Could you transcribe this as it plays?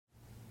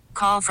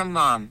Call from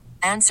mom.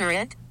 Answer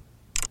it.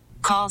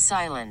 Call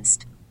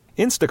silenced.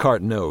 Instacart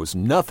knows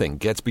nothing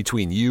gets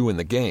between you and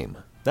the game.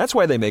 That's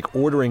why they make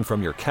ordering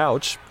from your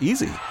couch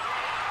easy.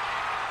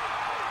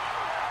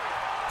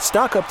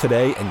 Stock up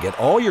today and get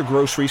all your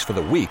groceries for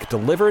the week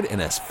delivered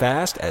in as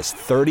fast as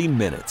 30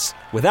 minutes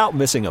without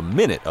missing a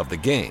minute of the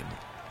game.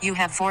 You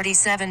have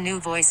 47 new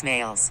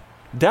voicemails.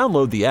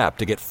 Download the app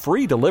to get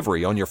free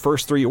delivery on your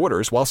first 3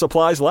 orders while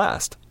supplies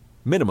last.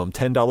 Minimum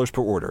 $10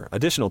 per order.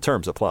 Additional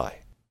terms apply.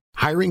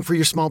 Hiring for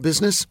your small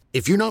business?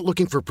 If you're not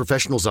looking for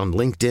professionals on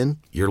LinkedIn,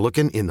 you're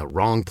looking in the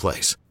wrong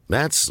place.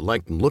 That's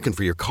like looking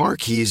for your car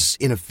keys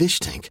in a fish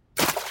tank.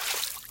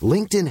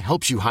 LinkedIn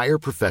helps you hire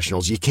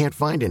professionals you can't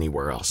find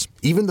anywhere else,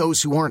 even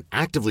those who aren't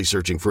actively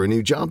searching for a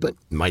new job but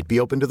might be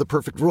open to the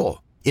perfect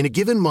role. In a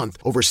given month,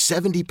 over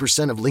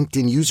 70% of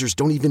LinkedIn users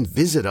don't even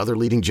visit other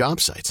leading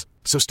job sites.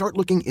 So start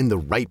looking in the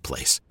right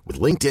place. With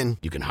LinkedIn,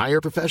 you can hire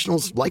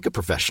professionals like a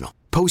professional.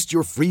 Post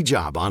your free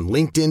job on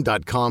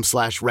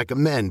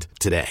linkedin.com/recommend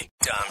today.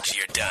 Dom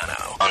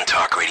Giordano on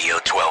Talk Radio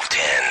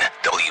 1210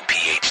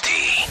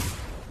 WPHT.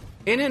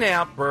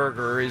 In-N-Out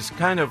Burger is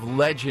kind of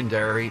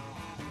legendary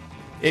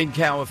in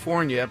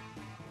California.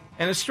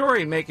 And a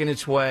story making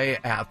its way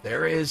out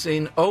there is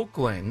in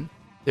Oakland.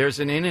 There's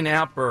an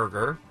In-N-Out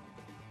Burger.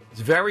 It's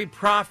very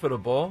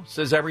profitable,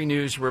 says every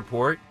news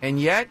report,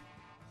 and yet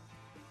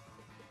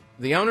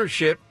the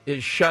ownership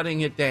is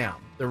shutting it down.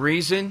 The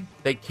reason?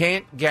 They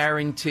can't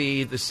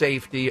guarantee the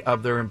safety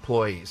of their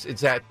employees.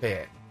 It's that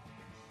bad.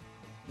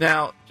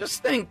 Now,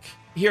 just think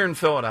here in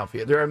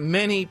Philadelphia, there are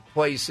many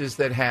places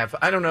that have,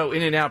 I don't know,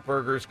 In-N-Out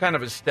Burger is kind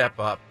of a step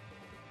up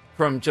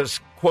from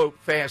just, quote,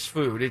 fast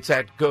food. It's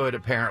that good,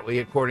 apparently,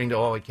 according to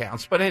all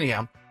accounts. But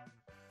anyhow,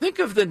 think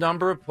of the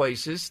number of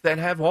places that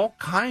have all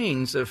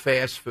kinds of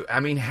fast food. I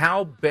mean,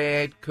 how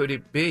bad could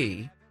it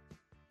be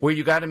where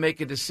you got to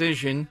make a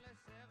decision?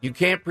 You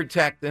can't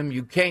protect them.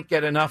 You can't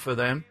get enough of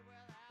them.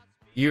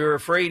 You're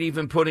afraid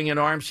even putting in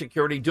armed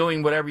security,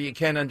 doing whatever you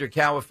can under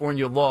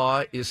California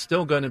law is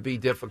still going to be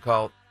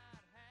difficult,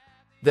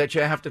 that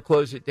you have to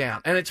close it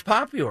down. And it's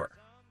popular.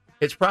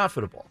 It's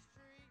profitable.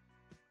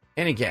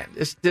 And again,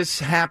 this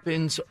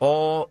happens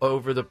all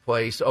over the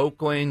place.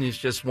 Oakland is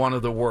just one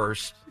of the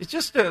worst. It's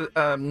just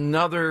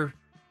another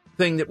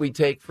thing that we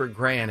take for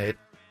granted.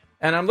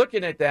 And I'm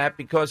looking at that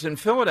because in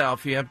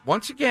Philadelphia,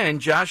 once again,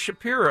 Josh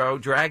Shapiro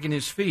dragging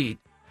his feet.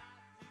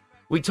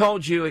 We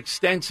told you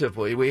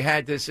extensively. We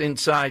had this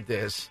inside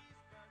this.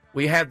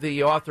 We had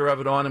the author of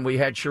it on, and we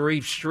had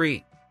Sharif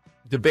Street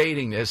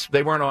debating this.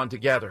 They weren't on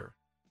together.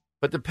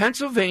 But the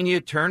Pennsylvania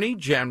Attorney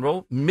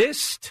General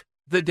missed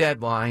the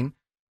deadline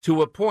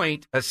to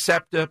appoint a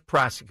SEPTA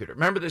prosecutor.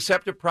 Remember, the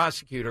SEPTA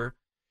prosecutor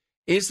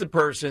is the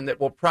person that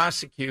will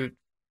prosecute,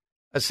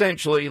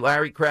 essentially,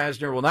 Larry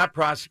Krasner will not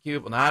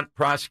prosecute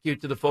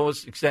to the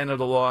fullest extent of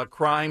the law,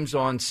 crimes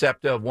on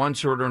SEPTA of one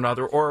sort or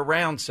another or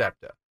around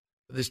SEPTA.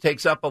 This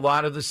takes up a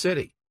lot of the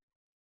city.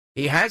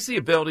 He has the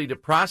ability to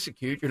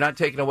prosecute. You're not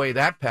taking away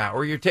that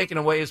power. You're taking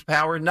away his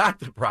power not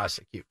to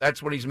prosecute.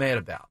 That's what he's mad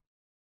about.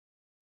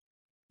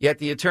 Yet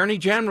the Attorney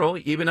General,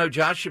 even though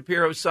Josh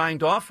Shapiro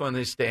signed off on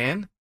this,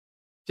 Dan,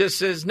 just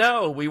says,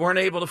 no, we weren't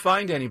able to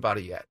find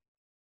anybody yet.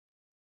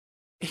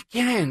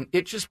 Again,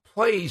 it just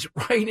plays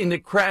right into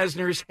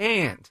Krasner's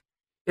hand.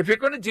 If you're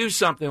going to do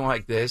something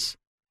like this,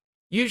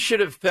 you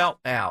should have felt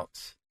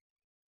out.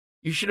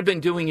 You should have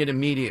been doing it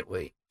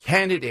immediately.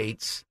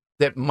 Candidates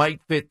that might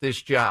fit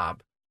this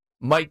job,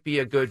 might be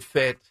a good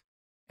fit,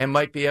 and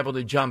might be able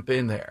to jump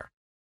in there.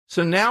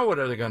 So now what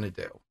are they going to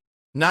do?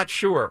 Not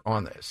sure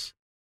on this.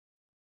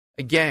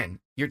 Again,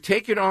 you're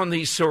taking on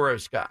these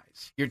Soros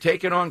guys. You're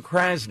taking on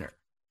Krasner.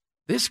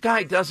 This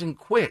guy doesn't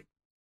quit.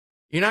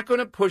 You're not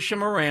going to push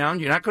him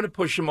around. You're not going to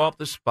push him off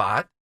the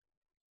spot.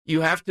 You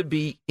have to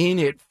be in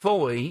it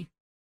fully,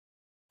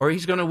 or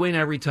he's going to win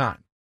every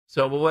time.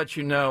 So we'll let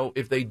you know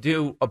if they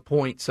do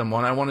appoint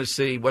someone. I want to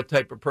see what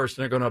type of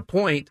person they're going to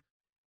appoint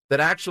that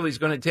actually is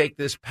going to take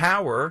this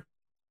power,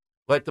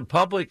 let the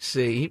public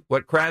see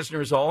what Krasner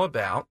is all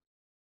about,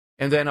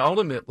 and then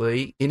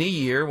ultimately, in a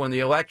year when the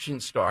election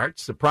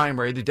starts, the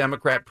primary, the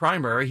Democrat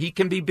primary, he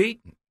can be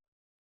beaten.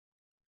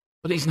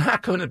 But he's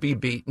not going to be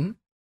beaten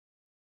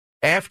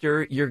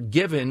after you're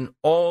given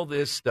all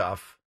this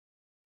stuff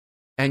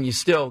and you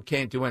still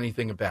can't do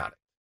anything about it.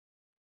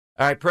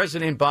 All right,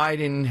 President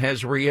Biden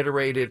has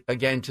reiterated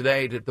again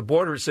today that the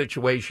border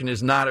situation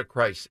is not a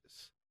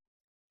crisis.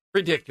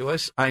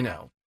 Ridiculous, I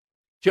know.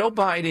 Joe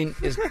Biden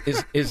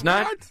is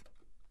not.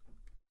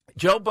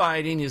 Joe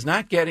Biden is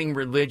not getting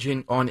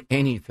religion on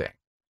anything.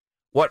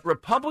 What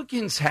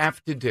Republicans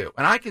have to do,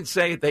 and I can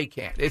say they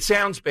can't. It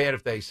sounds bad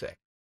if they say.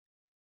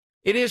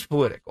 It is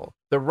political.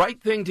 The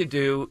right thing to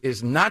do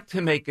is not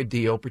to make a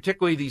deal,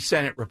 particularly these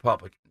Senate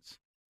Republicans.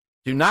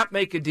 Do not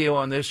make a deal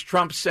on this.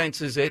 Trump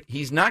senses it.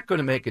 He's not going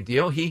to make a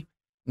deal. He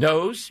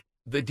knows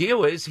the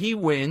deal is he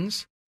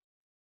wins.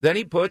 Then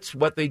he puts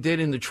what they did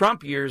in the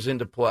Trump years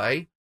into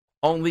play.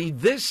 Only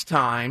this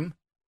time,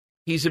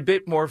 he's a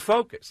bit more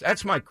focused.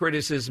 That's my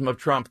criticism of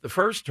Trump the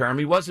first term.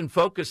 He wasn't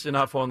focused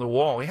enough on the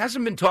wall. He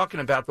hasn't been talking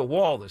about the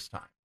wall this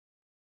time.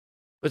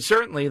 But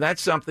certainly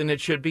that's something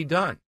that should be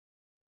done.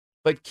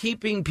 But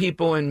keeping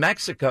people in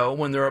Mexico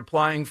when they're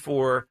applying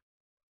for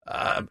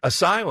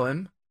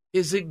asylum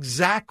is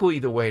exactly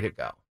the way to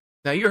go.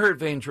 Now, you heard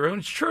Van Drew,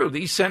 and it's true.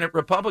 These Senate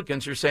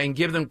Republicans are saying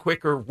give them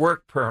quicker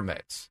work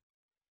permits.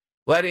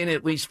 Let in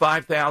at least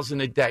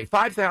 5,000 a day.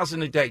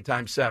 5,000 a day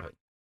times 7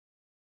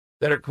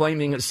 that are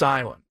claiming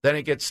asylum. Then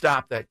it gets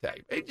stopped that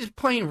day. It's just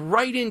playing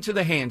right into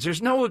the hands.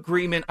 There's no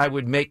agreement I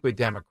would make with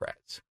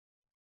Democrats.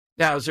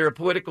 Now, is there a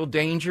political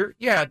danger?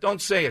 Yeah,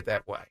 don't say it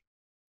that way.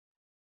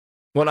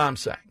 What I'm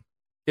saying,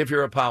 if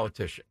you're a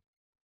politician.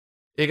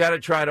 You got to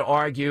try to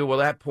argue, well,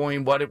 that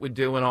point, what it would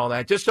do and all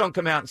that. Just don't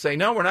come out and say,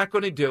 no, we're not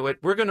going to do it.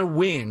 We're going to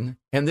win.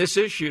 And this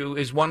issue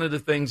is one of the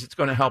things that's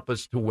going to help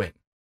us to win.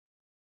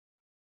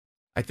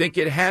 I think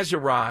it has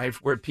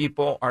arrived where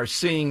people are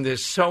seeing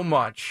this so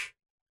much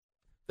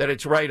that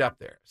it's right up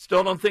there.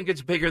 Still don't think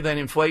it's bigger than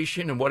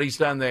inflation and what he's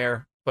done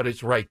there, but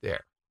it's right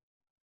there.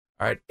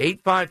 All right,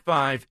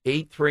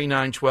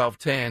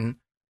 855-839-1210.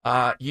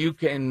 You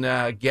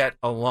can get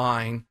a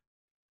line.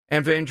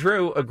 And Van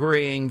Drew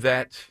agreeing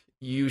that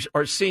you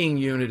are seeing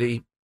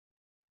unity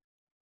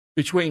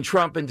between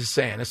Trump and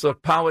DeSantis.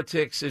 Look,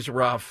 politics is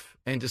rough,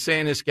 and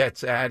DeSantis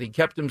gets at. He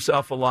kept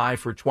himself alive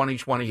for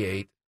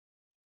 2028.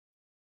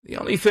 The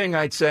only thing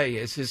I'd say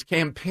is his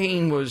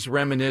campaign was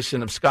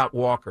reminiscent of Scott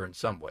Walker in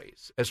some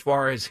ways, as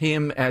far as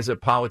him as a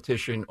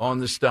politician on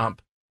the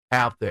stump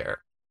out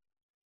there.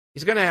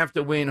 He's going to have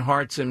to win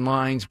hearts and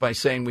minds by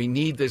saying we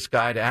need this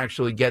guy to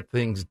actually get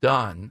things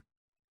done.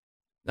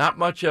 Not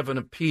much of an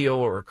appeal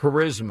or a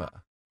charisma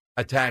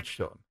attached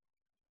to him.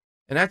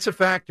 And that's a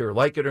factor,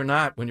 like it or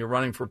not, when you're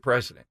running for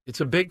president. It's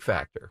a big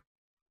factor.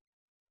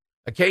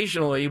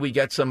 Occasionally, we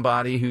get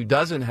somebody who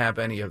doesn't have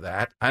any of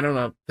that. I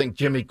don't think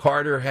Jimmy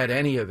Carter had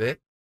any of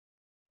it.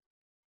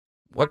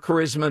 What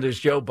charisma does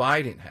Joe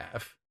Biden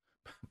have?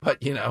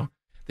 But, you know,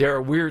 there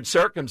are weird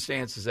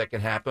circumstances that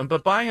can happen.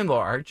 But by and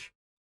large,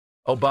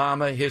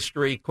 Obama,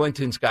 history,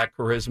 Clinton's got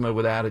charisma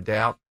without a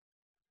doubt.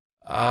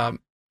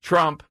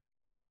 Trump,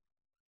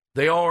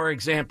 they all are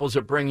examples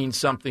of bringing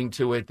something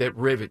to it that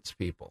rivets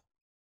people.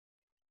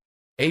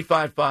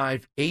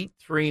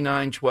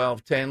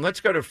 855-839-1210. Let's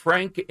go to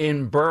Frank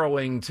in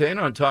Burlington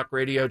on Talk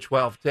Radio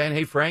 1210.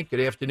 Hey, Frank, good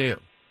afternoon.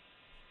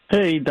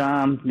 Hey,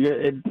 Dom.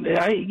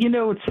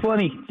 It's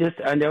funny.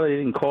 I know I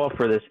didn't call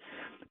for this,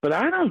 but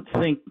I don't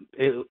think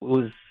it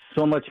was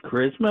so much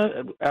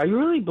charisma. I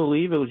really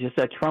believe it was just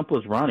that Trump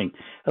was running.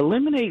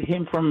 Eliminate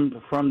him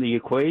from the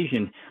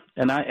equation,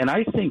 and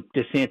I think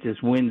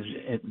DeSantis wins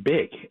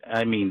big.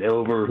 I mean,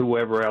 over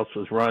whoever else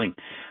was running.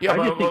 Yeah,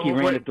 I just think he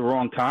ran at the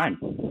wrong time.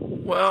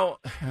 Well,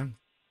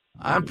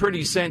 I'm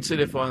pretty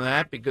sensitive on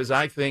that because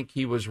I think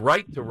he was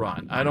right to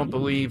run. I don't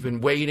believe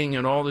in waiting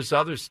and all this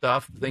other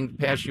stuff, things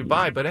pass you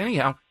by. But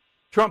anyhow,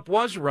 Trump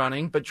was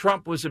running, but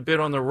Trump was a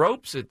bit on the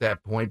ropes at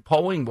that point,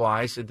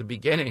 polling-wise at the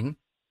beginning.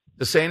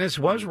 DeSantis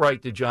was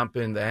right to jump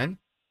in then,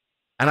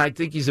 and I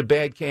think he's a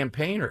bad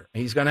campaigner.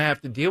 He's going to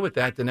have to deal with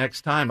that the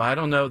next time. I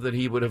don't know that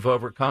he would have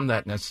overcome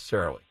that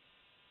necessarily.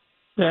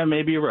 Yeah,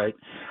 maybe you're right.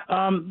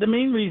 The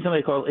main reason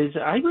I call is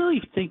I really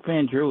think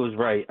Van Drew was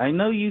right. I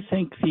know you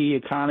think the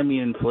economy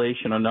and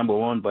inflation are number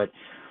one, but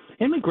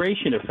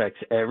immigration affects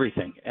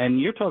everything.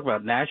 And you're talking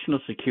about national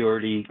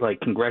security,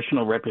 like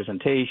congressional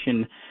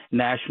representation,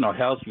 national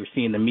health. You're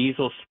seeing the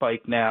measles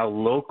spike now,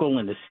 local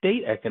and the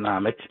state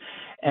economics.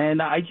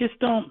 And I just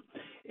don't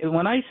 –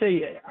 when I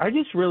say – I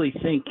just really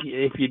think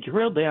if you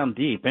drill down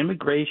deep,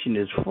 immigration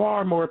is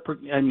far more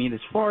 – I mean,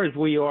 as far as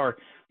we are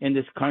 – in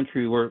this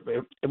country, we're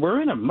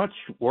in a much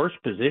worse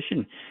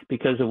position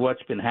because of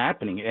what's been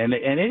happening, and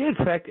it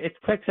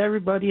affects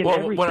everybody and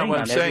everything. What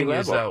I'm saying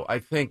is, though, I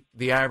think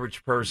the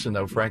average person,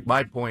 though, Frank,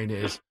 my point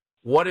is,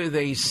 what do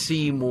they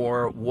see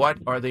more? What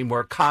are they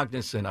more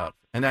cognizant of?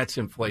 And that's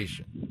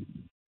inflation.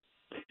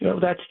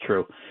 That's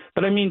true.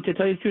 But I mean, to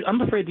tell you the truth, I'm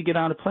afraid to get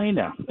on a plane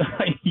now.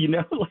 You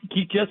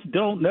just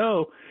don't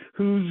know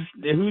who's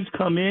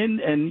come in,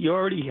 and you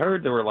already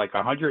heard there were like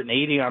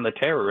 180 on the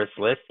terrorist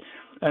list.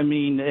 I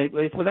mean,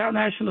 without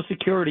national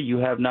security, you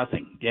have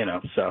nothing,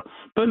 So,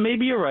 but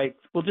maybe you're right.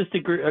 We'll just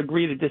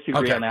agree to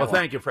disagree on that. Well,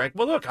 thank you, Frank.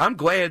 Well, look, I'm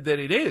glad that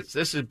it is.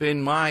 This has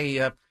been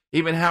my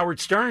even Howard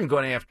Stern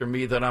going after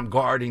me that I'm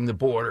guarding the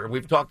border.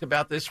 We've talked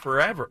about this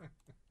forever.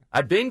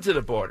 I've been to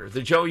the border,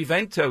 the Joey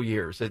Vento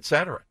years, et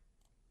cetera.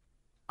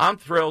 I'm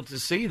thrilled to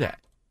see that.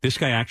 This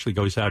guy actually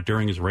goes out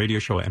during his radio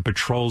show and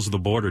patrols the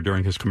border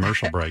during his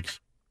commercial breaks.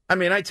 I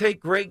mean, I take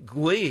great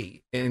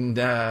glee in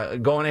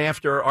going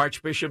after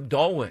Archbishop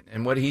Dolan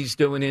and what he's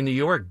doing in New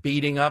York,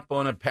 beating up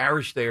on a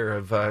parish there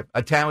of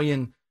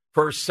Italian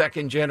first,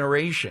 second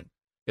generation,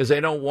 because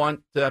they don't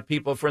want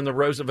people from the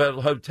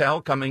Roosevelt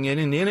Hotel coming in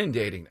and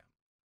inundating them.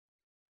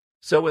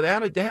 So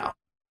without a doubt.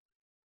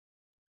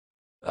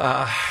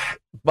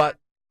 But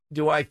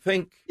do I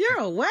think... You're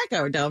a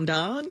wacko,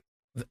 dum-dum.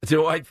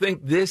 Do I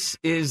think this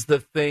is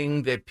the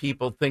thing that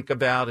people think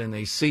about and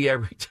they see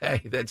every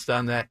day that's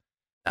done that?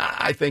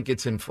 I think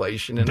it's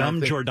inflation. And Dom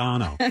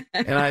Giordano.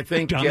 And I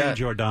think... Dom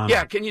Giordano.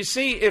 Yeah, can you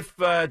see if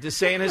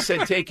DeSantis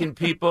had taken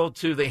people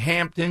to the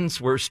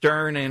Hamptons where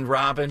Stern and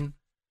Robin,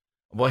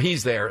 well,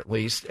 he's there at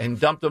least, and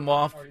dumped them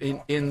off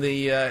in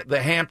the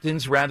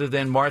Hamptons rather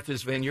than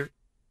Martha's Vineyard?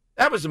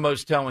 That was the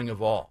most telling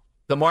of all.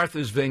 The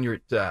Martha's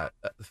Vineyard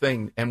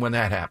thing, and when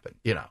that happened,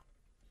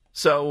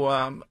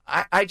 So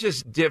I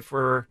just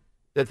differ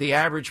that the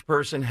average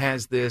person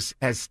has this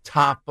as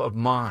top of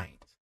mind.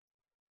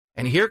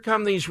 And here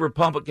come these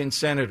Republican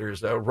senators,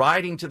 though,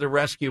 riding to the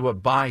rescue of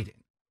Biden,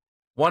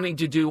 wanting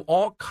to do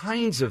all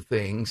kinds of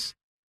things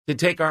to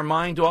take our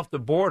mind off the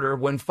border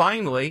when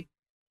finally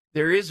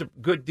there is a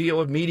good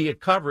deal of media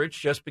coverage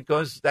just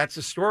because that's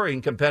a story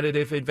and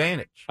competitive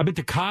advantage. I've been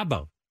to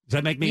Cabo. Does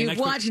that make me You've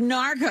watched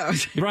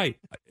Narcos. Right.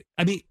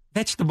 I mean,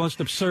 that's the most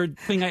absurd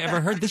thing I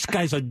ever heard. This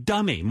guy's a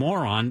dummy,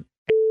 moron.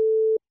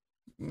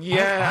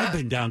 Yeah, I've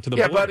been down to the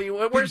border. Buddy.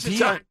 Where's the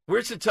time?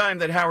 Where's the time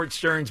that Howard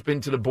Stern's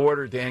been to the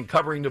border, Dan,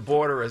 covering the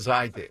border as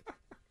I did,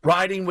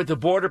 riding with the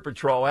Border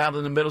Patrol out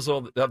in the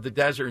middle of the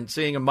desert and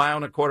seeing a mile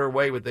and a quarter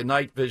away with the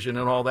night vision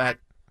and all that,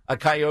 a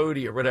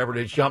coyote or whatever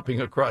it is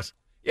jumping across.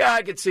 Yeah,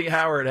 I could see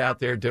Howard out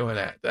there doing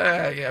that.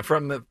 Yeah,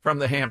 from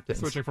the Hamptons,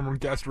 switching from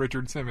guest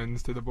Richard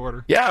Simmons to the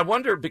border. Yeah, I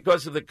wonder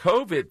because of the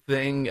COVID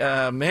thing.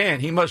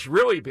 Man, he must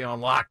really be on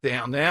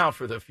lockdown now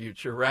for the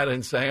future, rather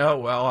than saying, "Oh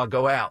well, I'll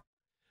go out."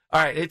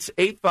 All right, it's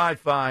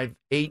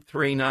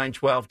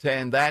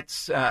 855-839-1210.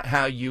 That's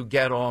how you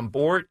get on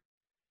board.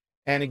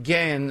 And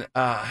again,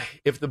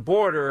 if the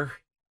border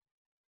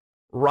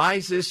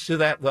rises to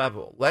that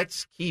level,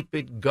 let's keep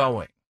it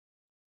going.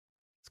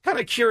 It's kind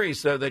of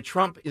curious, though, that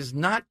Trump is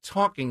not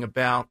talking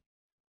about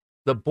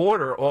the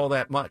border all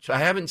that much. I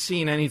haven't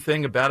seen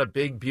anything about a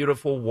big,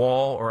 beautiful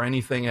wall or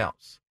anything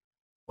else.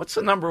 What's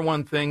the number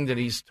one thing that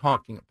he's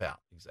talking about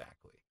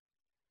exactly?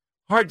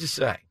 Hard to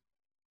say.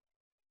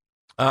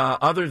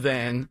 Other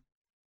than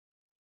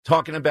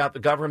talking about the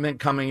government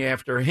coming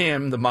after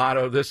him, the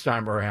motto this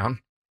time around,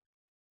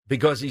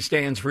 because he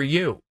stands for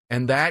you.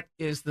 And that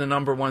is the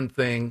number one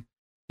thing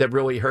that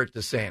really hurt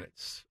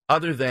DeSantis,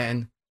 other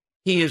than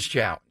he is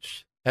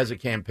challenged as a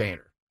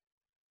campaigner.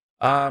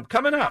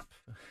 Coming up,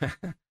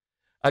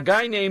 a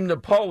guy named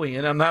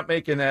Napoleon, I'm not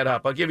making that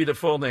up, I'll give you the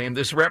full name,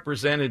 this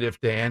representative,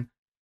 Dan,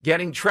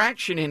 getting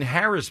traction in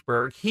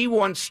Harrisburg. He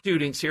wants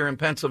students here in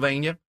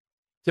Pennsylvania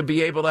to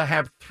be able to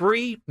have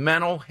 3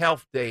 mental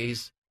health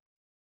days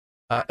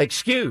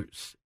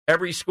excused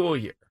every school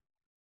year.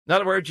 In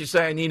other words, you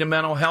say, I need a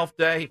mental health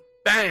day,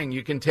 bang,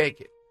 you can take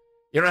it.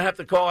 You don't have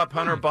to call up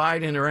Hunter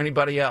Biden or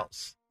anybody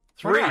else.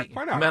 3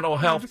 Why not? mental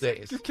health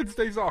days. Give kids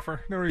days off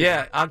for no reason.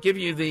 Yeah, I'll give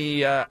you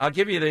the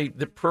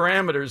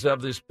parameters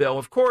of this bill.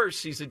 Of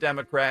course, he's a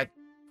Democrat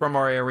from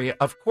our area.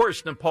 Of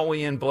course,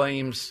 Napoleon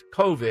blames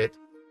COVID.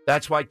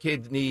 That's why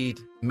kids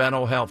need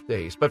mental health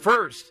days. But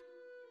first,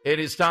 it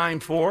is time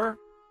for...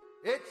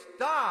 It's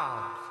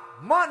Dom's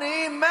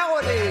Money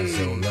Melody.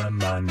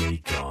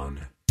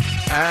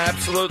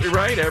 Absolutely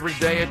right. Every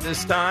day at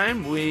this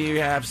time, we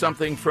have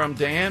something from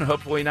Dan.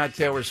 Hopefully not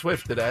Taylor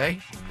Swift today.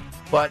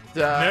 But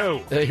no.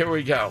 Here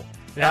we go.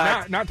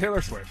 Yeah, not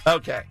Taylor Swift.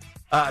 Okay.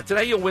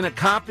 Today you'll win a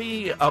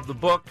copy of the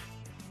book,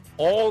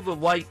 All the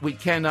Light We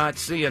Cannot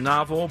See, a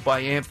novel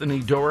by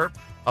Anthony Doerr,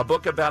 a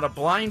book about a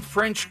blind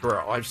French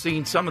girl. I've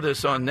seen some of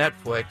this on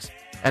Netflix.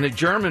 And a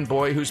German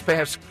boy whose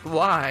paths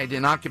collide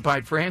in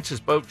occupied France as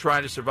both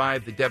try to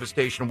survive the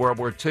devastation of World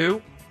War II.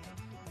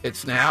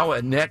 It's now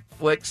a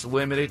Netflix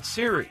limited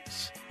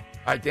series.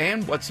 All right,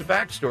 Dan, what's the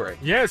backstory?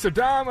 Yeah, so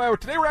Dom,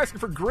 today we're asking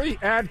for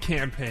great ad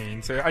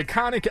campaigns,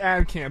 iconic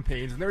ad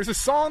campaigns. And there's a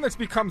song that's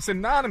become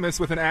synonymous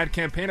with an ad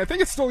campaign. I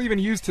think it's still even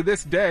used to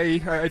this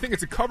day. I think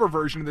it's a cover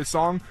version of this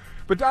song.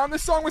 But Dom,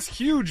 this song was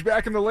huge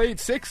back in the late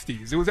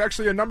 60s. It was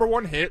actually a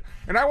 #1 hit.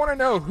 And I want to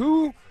know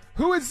who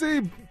is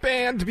the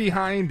band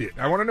behind it?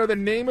 I want to know the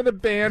name of the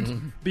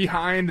band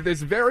behind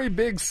this very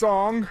big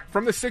song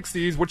from the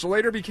 60s, which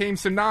later became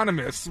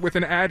synonymous with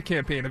an ad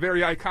campaign, a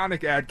very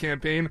iconic ad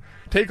campaign.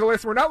 Take a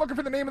listen. We're not looking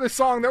for the name of the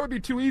song. That would be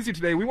too easy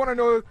today. We want to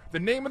know the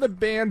name of the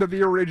band of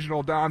the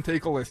original. Don,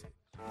 take a listen.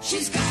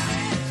 She's got it.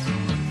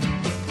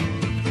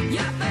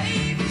 Yeah,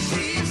 baby,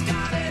 she's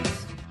got it.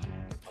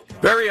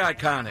 Very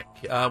iconic.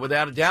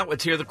 Without a doubt,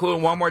 let's hear the clue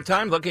one more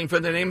time, looking for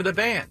the name of the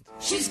band.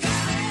 She's got it.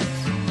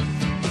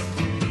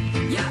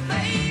 Yeah,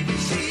 baby,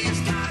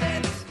 she's got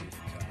it.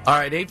 All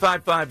right,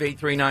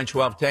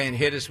 855-839-1210.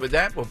 Hit us with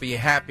that. We'll be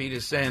happy to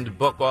send a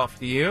book off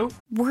to you.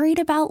 Worried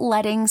about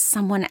letting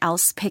someone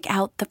else pick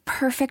out the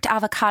perfect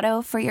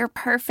avocado for your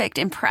perfect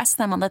impress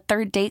them on the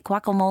third date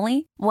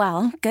guacamole?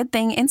 Well, good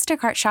thing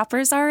Instacart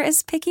shoppers are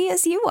as picky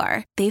as you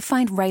are. They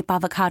find ripe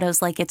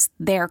avocados like it's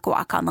their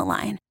guac on the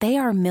line. They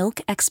are milk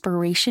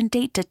expiration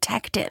date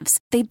detectives.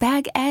 They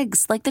bag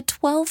eggs like the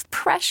 12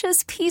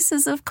 precious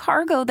pieces of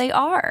cargo they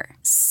are.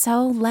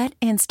 So let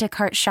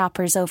Instacart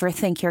shoppers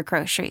overthink your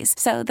groceries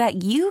so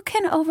that you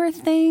can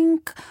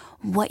overthink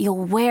what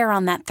you'll wear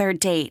on that third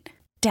date.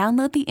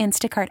 Download the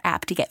Instacart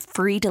app to get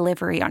free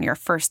delivery on your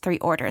first 3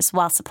 orders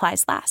while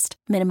supplies last.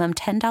 Minimum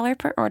 $10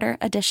 per order.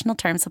 Additional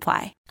terms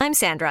apply. I'm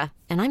Sandra,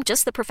 and I'm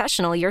just the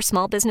professional your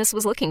small business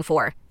was looking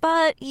for.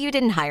 But you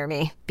didn't hire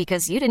me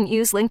because you didn't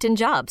use LinkedIn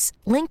Jobs.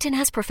 LinkedIn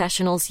has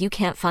professionals you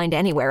can't find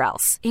anywhere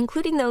else,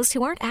 including those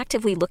who aren't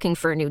actively looking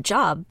for a new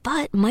job,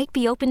 but might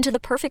be open to the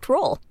perfect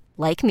role,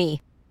 like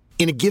me.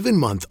 In a given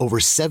month, over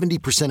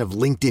 70% of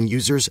LinkedIn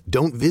users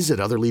don't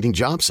visit other leading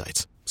job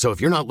sites. So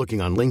if you're not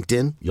looking on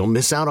LinkedIn, you'll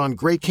miss out on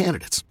great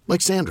candidates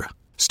like Sandra.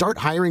 Start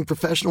hiring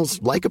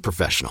professionals like a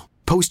professional.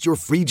 Post your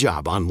free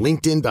job on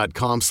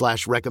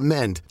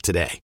linkedin.com/recommend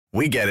today.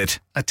 We get it.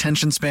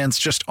 Attention spans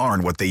just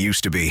aren't what they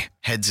used to be.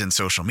 Heads in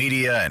social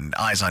media and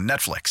eyes on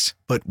Netflix.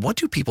 But what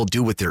do people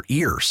do with their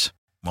ears?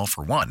 Well,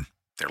 for one,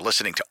 they're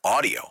listening to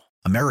audio.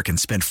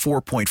 Americans spend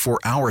 4.4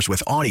 hours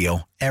with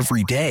audio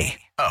every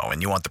day. Oh,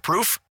 and you want the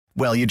proof?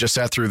 Well, you just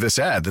sat through this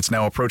ad that's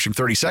now approaching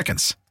 30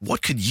 seconds.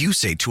 What could you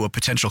say to a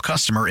potential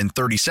customer in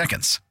 30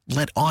 seconds?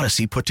 Let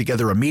Odyssey put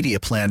together a media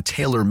plan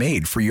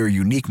tailor-made for your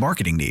unique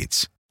marketing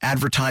needs.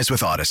 Advertise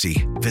with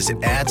Odyssey.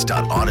 Visit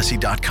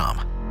ads.odyssey.com.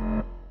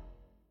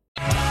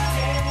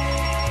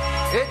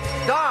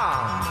 It's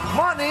Dom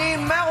Money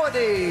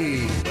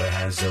Melody. Where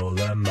has all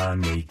the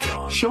money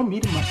gone? Show me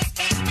the money.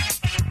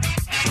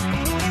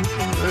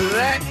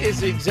 That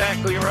is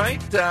exactly right.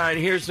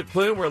 Here's the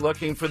clue. We're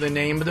looking for the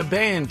name of the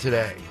band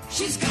today.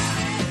 She's got it.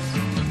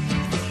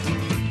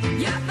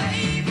 Yeah,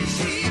 baby,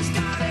 she's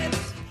got it.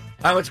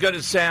 All right, let's go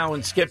to Sal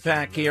and Skip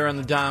back here on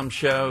the Dom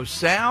Show.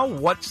 Sal,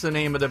 what's the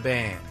name of the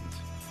band?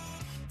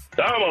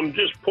 Dom, I'm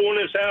just pulling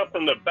this out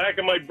from the back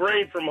of my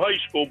brain from high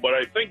school, but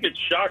I think it's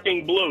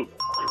Shocking Blue.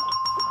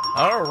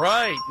 All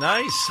right.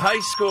 Nice high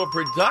school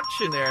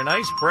production there.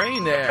 Nice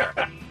brain there.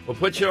 We'll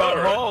put you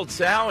on hold.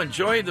 Sal,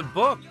 enjoy the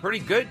book. Pretty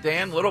good,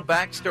 Dan. Little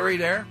backstory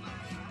there.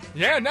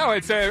 Yeah, no,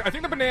 it's I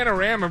think the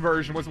Bananarama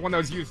version was the one that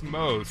was used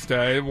most,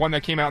 one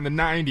that came out in the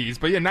 90s.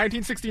 But yeah,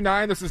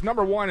 1969, this is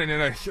number one in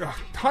a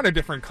ton of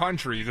different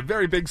countries. A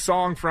very big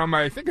song from,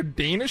 I think, a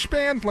Danish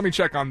band? Let me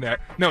check on that.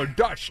 No,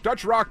 Dutch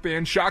rock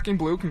band, Shocking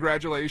Blue.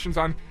 Congratulations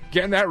on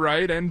getting that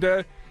right.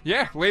 And,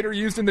 yeah, later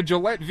used in the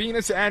Gillette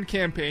Venus ad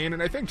campaign.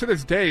 And I think to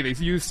this day, they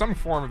use some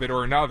form of it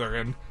or another.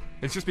 And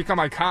it's just become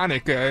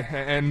iconic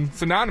and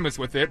synonymous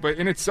with it. But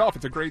in itself,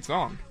 it's a great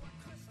song.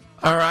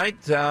 All right,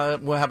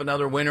 we'll have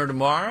another winner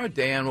tomorrow.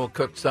 Dan will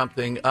cook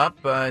something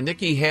up.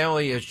 Nikki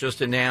Haley has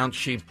just announced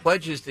she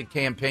pledges to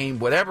campaign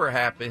whatever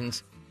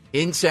happens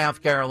in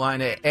South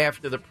Carolina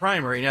after the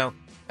primary. Now,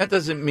 that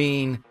doesn't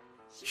mean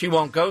she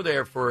won't go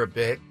there for a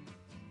bit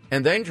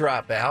and then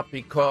drop out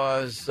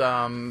because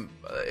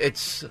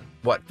it's,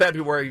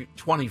 February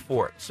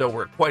 24th. So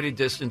we're quite a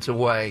distance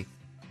away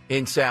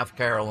in South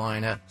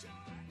Carolina.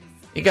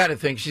 You got to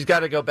think she's got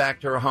to go back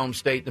to her home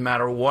state no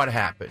matter what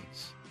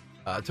happens.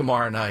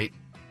 Tomorrow night,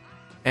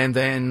 and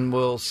then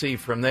we'll see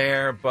from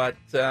there. But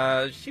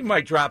she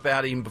might drop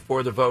out even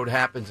before the vote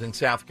happens in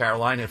South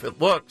Carolina. If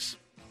it looks,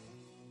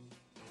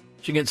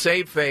 she can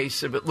save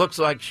face. If it looks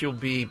like she'll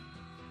be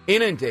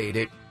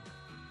inundated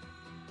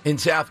in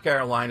South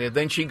Carolina,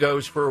 then she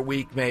goes for a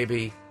week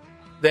maybe,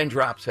 then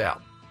drops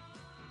out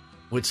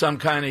with some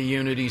kind of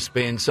unity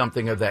spin,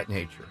 something of that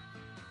nature.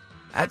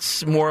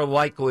 That's more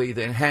likely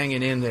than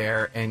hanging in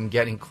there and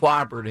getting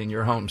clobbered in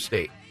your home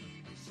state.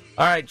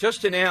 All right,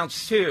 just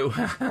announced, too,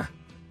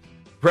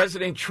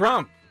 President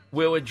Trump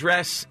will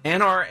address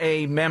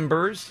NRA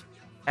members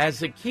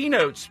as a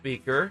keynote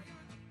speaker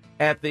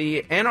at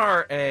the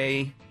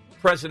NRA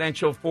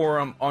Presidential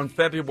Forum on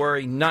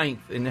February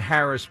 9th in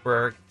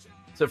Harrisburg.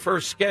 It's the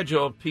first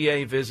scheduled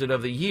PA visit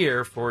of the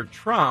year for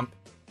Trump.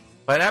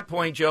 By that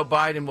point, Joe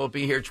Biden will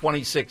be here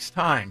 26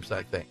 times,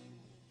 I think.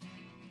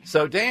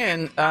 So,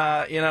 Dan,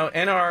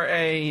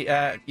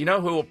 NRA, you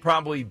know who will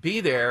probably be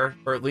there,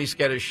 or at least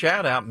get a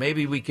shout-out?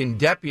 Maybe we can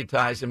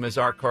deputize him as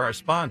our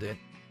correspondent,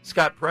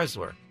 Scott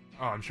Presler.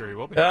 Oh, I'm sure he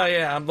will be. Oh,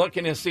 yeah, I'm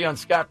looking to see on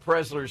Scott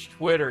Presler's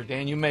Twitter.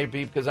 Dan, you may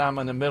be because I'm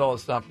in the middle of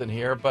something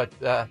here, but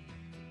I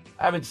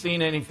haven't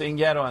seen anything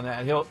yet on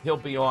that. He'll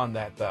be on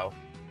that, though.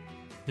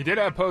 He did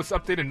post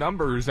updated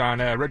numbers on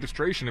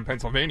registration in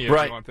Pennsylvania,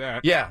 right. If you want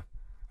that. Yeah.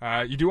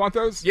 You do want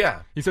those?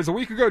 Yeah. He says, a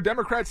week ago,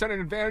 Democrats had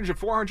an advantage of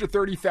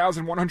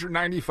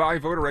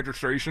 430,195 voter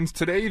registrations.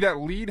 Today,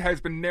 that lead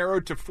has been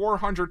narrowed to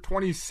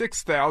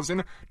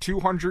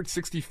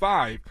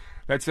 426,265.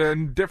 That's a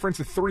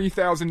difference of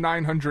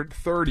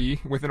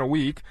 3,930 within a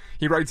week.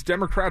 He writes,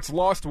 Democrats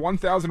lost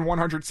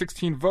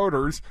 1,116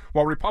 voters,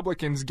 while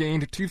Republicans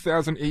gained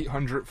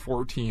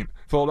 2,814.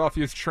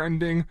 Philadelphia's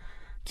trending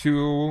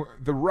to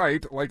the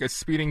right like a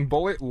speeding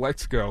bullet.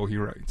 Let's go, he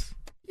writes.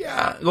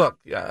 Yeah, look,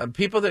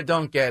 people that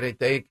don't get it,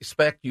 they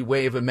expect you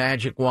wave a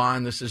magic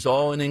wand. This is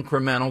all an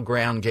incremental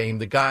ground game.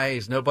 The guy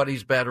is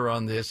nobody's better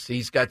on this.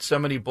 He's got so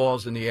many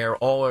balls in the air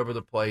all over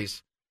the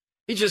place.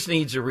 He just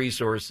needs the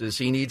resources.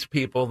 He needs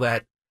people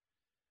that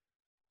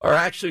are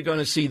actually going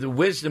to see the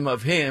wisdom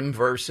of him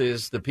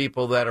versus the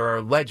people that are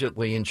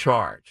allegedly in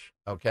charge,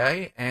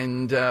 okay?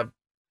 And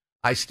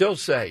I still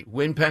say,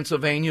 win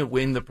Pennsylvania,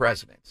 win the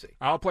presidency.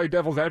 I'll play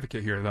devil's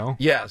advocate here, though.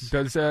 Yes.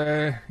 Does,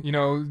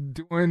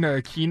 doing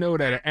a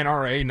keynote at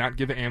NRA not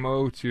give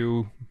ammo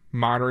to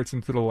moderates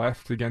and to the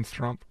left against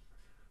Trump?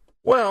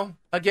 Well,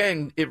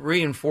 again, it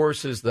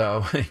reinforces,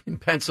 though, in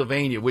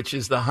Pennsylvania, which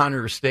is the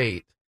Hunter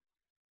state,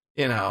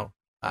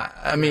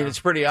 I mean, it's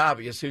pretty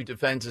obvious who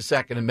defends the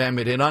Second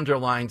Amendment. It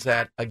underlines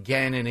that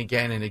again and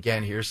again and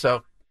again here.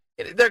 So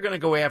they're going to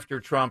go after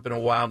Trump in a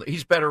while.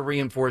 He's better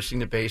reinforcing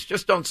the base.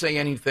 Just don't say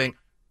anything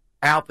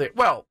out there.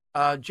 Well,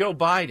 Joe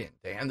Biden,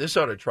 Dan, this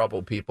ought to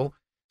trouble people,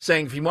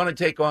 saying if you want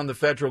to take on the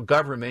federal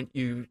government,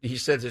 he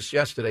said this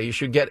yesterday, you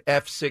should get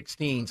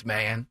F-16s,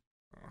 man.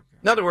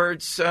 In other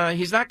words,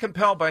 he's not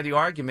compelled by the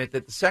argument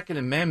that the Second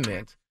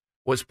Amendment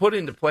was put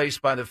into place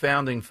by the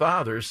Founding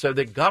Fathers so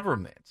that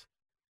government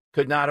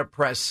could not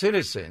oppress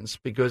citizens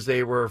because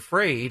they were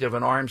afraid of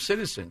an armed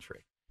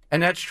citizenry.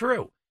 And that's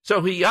true.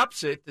 So he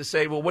ups it to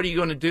say, well, what are you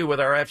going to do with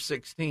our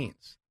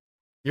F-16s?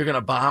 You're going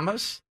to bomb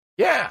us?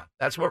 Yeah,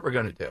 that's what we're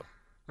going to do.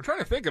 I'm trying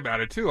to think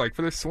about it, too. Like,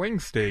 for the swing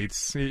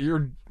states,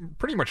 you're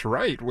pretty much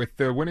right with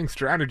the winning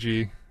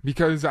strategy,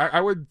 because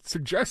I would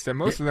suggest that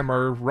most of them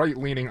are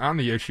right-leaning on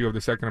the issue of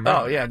the Second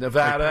Amendment. Oh, yeah,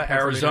 Nevada, like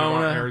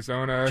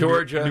Arizona,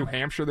 Georgia. New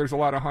Hampshire, there's a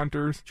lot of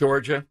hunters.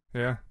 Georgia.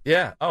 Yeah.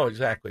 Yeah, oh,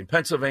 exactly.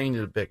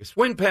 Pennsylvania, the biggest.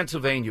 Win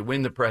Pennsylvania,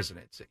 win the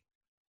presidency.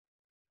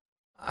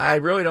 I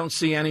really don't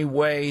see any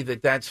way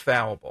that that's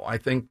fallible. I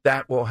think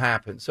that will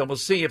happen. So we'll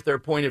see if their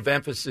point of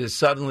emphasis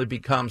suddenly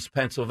becomes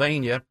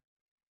Pennsylvania.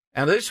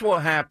 And this will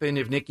happen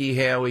if Nikki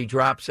Haley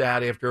drops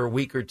out after a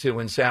week or two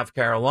in South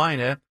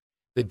Carolina.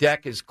 The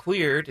deck is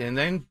cleared, and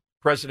then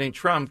President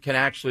Trump can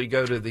actually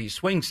go to the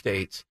swing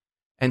states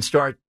and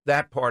start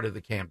that part of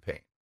the campaign.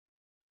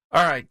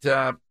 All right.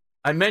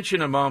 I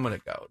mentioned a moment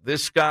ago,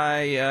 this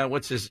guy,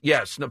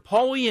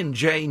 Napoleon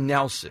J.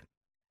 Nelson.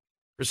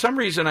 For some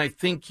reason, I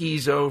think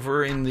he's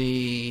over in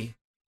the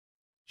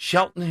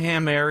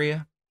Cheltenham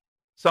area,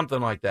 something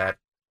like that.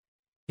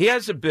 He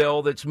has a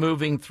bill that's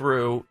moving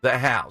through the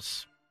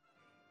House.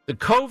 The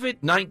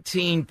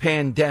COVID-19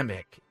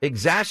 pandemic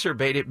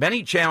exacerbated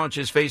many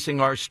challenges facing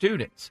our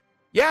students.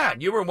 Yeah,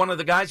 you were one of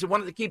the guys that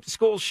wanted to keep the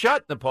schools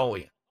shut,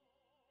 Napoleon.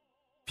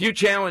 Few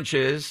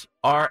challenges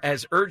are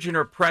as urgent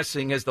or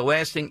pressing as the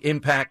lasting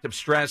impact of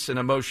stress and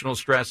emotional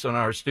stress on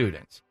our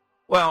students.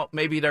 Well,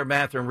 maybe their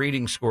math and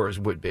reading scores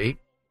would be.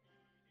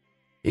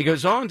 He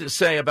goes on to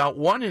say about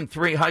 1 in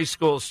 3 high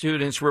school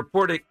students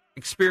reported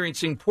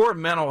experiencing poor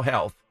mental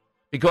health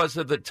because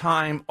of the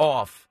time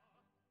off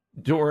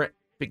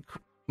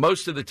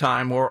most of the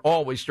time or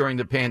always during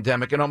the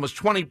pandemic, and almost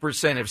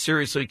 20% have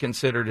seriously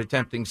considered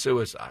attempting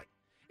suicide.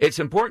 It's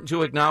important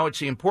to acknowledge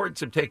the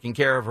importance of taking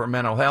care of our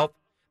mental health.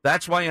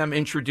 That's why I'm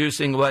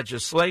introducing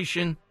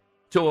legislation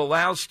to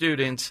allow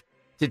students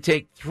to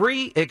take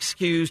 3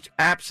 excused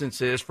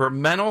absences for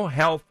mental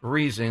health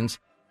reasons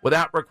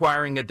without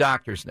requiring a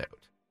doctor's note.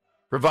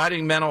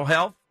 Providing mental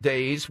health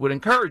days would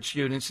encourage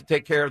students to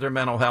take care of their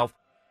mental health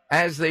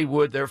as they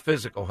would their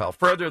physical health.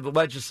 Further, the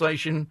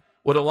legislation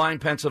would align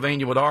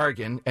Pennsylvania with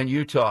Oregon and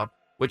Utah,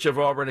 which have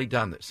already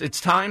done this. It's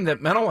time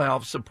that mental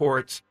health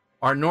supports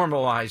are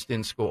normalized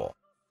in school.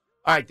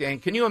 All right, Dan,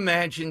 can you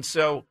imagine?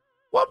 So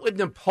what would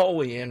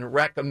Napoleon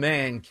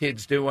recommend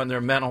kids do on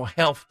their mental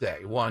health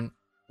day? One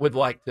would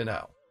like to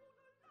know.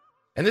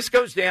 And this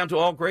goes down to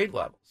all grade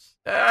levels.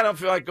 I don't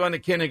feel like going to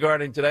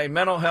kindergarten today.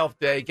 Mental health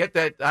day. Get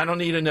that. I don't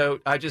need a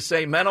note. I just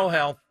say mental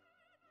health.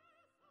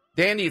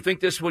 Dan, do you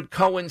think this would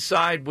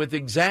coincide with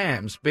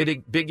exams,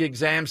 big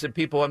exams that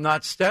people have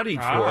not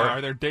studied for?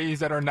 Are there days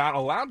that are not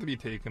allowed to be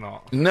taken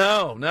off?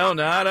 No,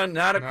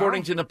 not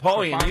according to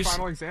Napoleon. For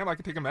final exam, I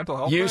could take a mental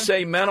health You day?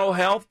 say mental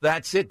health,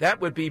 that's it.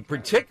 That would be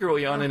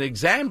particularly on an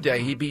exam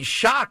day. He'd be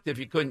shocked if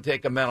you couldn't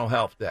take a mental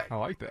health day. I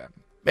like that.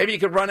 Maybe you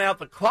could run out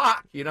the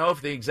clock,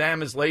 if the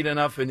exam is late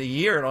enough in the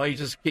year and all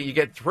you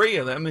get 3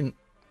 of them, and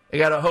you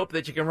got to hope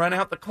that you can run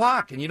out the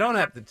clock and you don't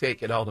have to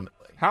take it ultimately.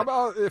 How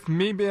about if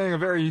me being a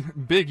very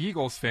big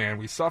Eagles fan,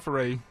 we suffer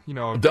a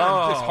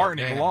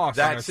disheartening loss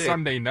on a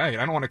Sunday night?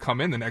 I don't want to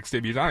come in the next day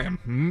because I am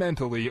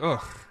mentally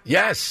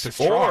Yes,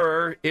 distraught.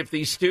 or if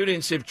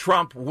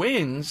Trump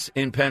wins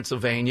in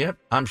Pennsylvania,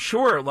 I'm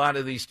sure a lot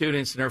of these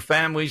students and their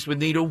families would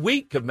need a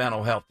week of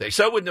mental health day.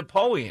 So would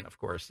Napoleon, of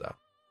course, though.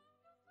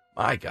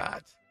 My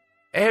God.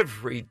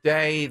 Every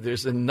day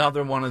there's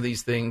another one of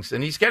these things,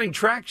 and he's getting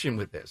traction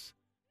with this.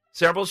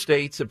 Several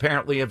states,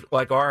 apparently,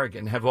 like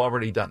Oregon, have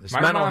already done this.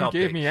 My mom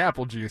gave me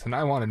apple juice, and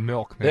I wanted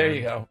milk, man. There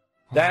you go.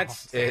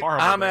 That's it.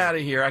 I'm out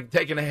of here. I'm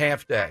taking a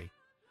half day.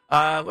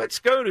 Let's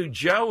go to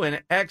Joe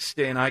in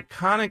Exton,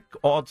 iconic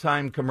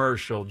all-time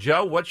commercial.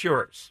 Joe, what's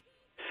yours?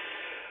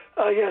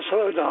 Yes,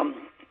 hello, Dom.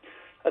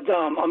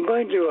 Dom, I'm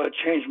going to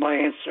change my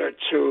answer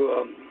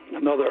to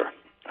another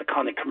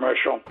iconic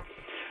commercial.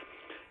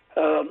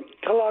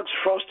 Kellogg's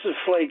Frosted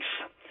Flakes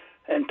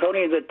and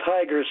Tony the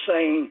Tiger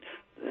saying,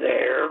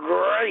 "They're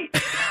great."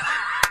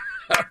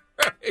 All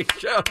right,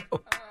 Joe.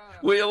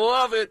 We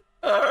love it.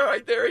 All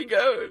right, there he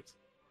goes.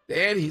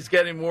 Dan, he's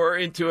getting more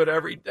into it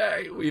every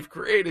day. We've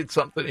created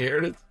something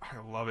here.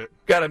 I love it.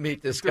 Got to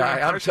meet this guy.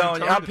 I'm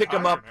telling you, I'll pick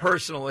him up man.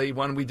 personally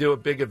when we do a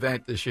big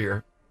event this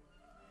year.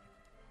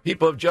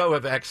 People of Joe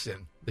have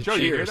Exton. The Joe,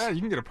 cheers. you hear that?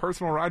 You can get a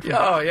personal ride from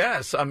Oh,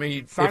 yes. I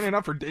mean, signing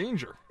up for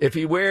danger. If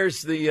he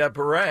wears the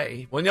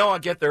beret, well, no, I'll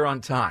get there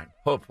on time,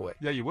 hopefully.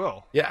 Yeah, you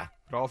will. Yeah.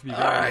 But also be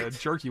very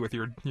jerky with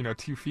your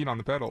 2 feet on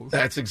the pedals.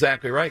 That's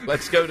exactly right.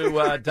 Let's go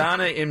to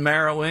Donna in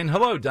Maryland.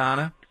 Hello,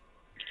 Donna.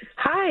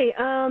 Hi.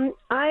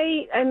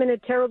 I am in a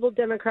terrible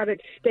Democratic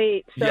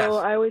state, so Yes.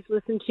 I always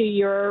listen to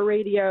your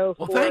radio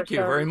Well, for thank you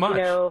some, very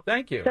much.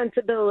 Thank you.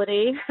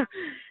 sensibility.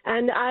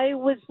 And I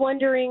was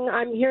wondering,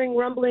 I'm hearing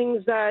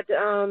rumblings that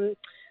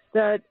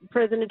that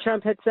President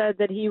Trump had said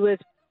that he was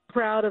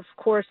proud, of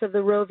course, of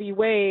the Roe v.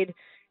 Wade,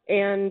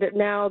 and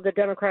now the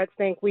Democrats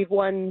think we've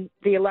won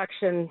the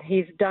election.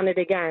 He's done it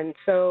again.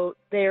 So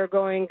they are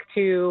going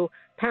to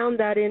pound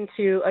that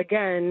into,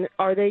 again,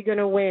 are they going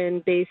to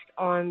win based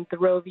on the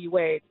Roe v.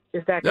 Wade?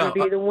 Is that going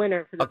to be the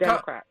winner for the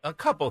Democrats? A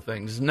couple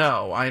things.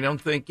 No, I don't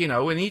think,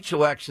 in each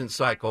election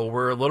cycle,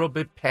 we're a little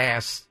bit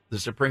past the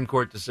Supreme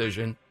Court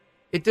decision.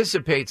 It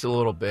dissipates a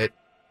little bit.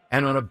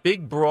 And on a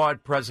big,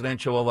 broad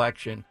presidential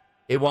election,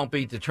 it won't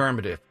be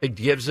determinative. It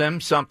gives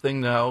them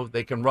something, though,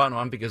 they can run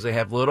on because they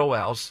have little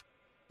else.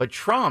 But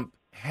Trump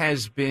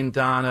has been,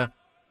 Donna,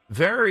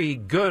 very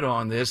good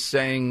on this,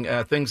 saying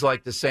things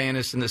like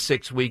DeSantis and the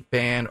 6-week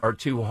ban are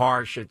too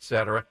harsh, et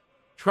cetera.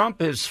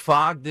 Trump has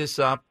fogged this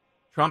up.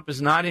 Trump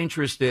is not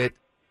interested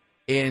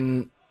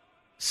in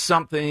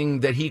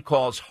something that he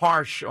calls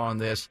harsh on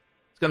this.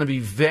 It's going to be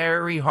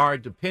very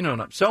hard to pin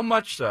on him. So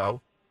much so,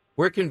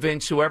 we're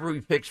convinced whoever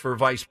he picks for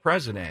vice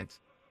president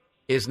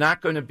is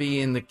not going to be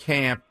in the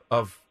camp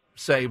of,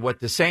 say, what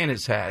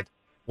DeSantis had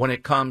when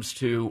it comes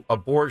to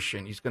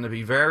abortion. He's going to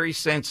be very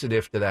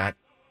sensitive to that,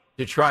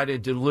 to try to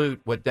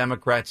dilute what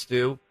Democrats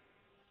do.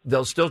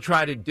 They'll still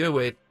try to do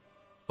it,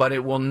 but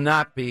it will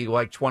not be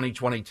like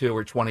 2022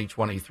 or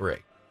 2023.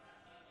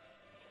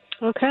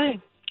 Okay.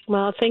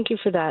 Well, thank you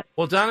for that.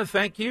 Well, Donna,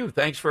 thank you.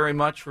 Thanks very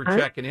much for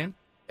checking in.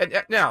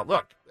 And now,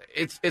 look,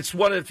 it's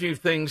one of the few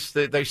things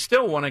that they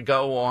still want to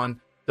go on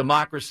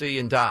democracy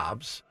and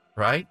Dobbs,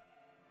 right?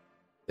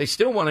 They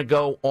still want to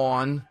go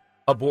on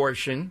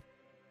abortion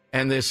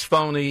and this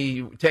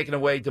phony taking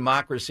away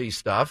democracy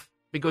stuff,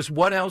 because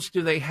what else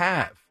do they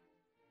have?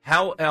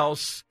 How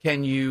else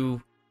can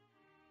you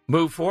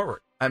move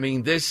forward? I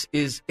mean, this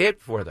is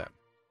it for them.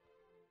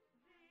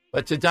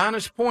 But to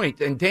Donna's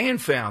point, and Dan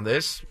found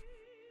this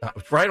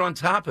right on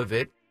top of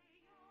it,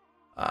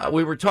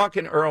 we were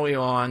talking early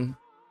on,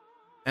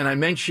 and I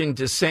mentioned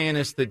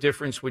DeSantis, the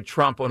difference with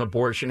Trump on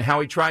abortion,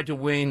 how he tried to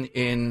win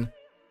in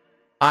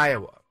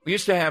Iowa. We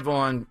used to have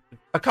on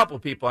a couple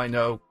of people I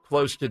know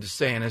close to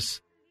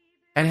DeSantis,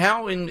 and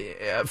how in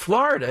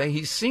Florida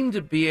he seemed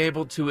to be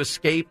able to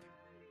escape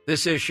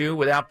this issue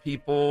without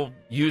people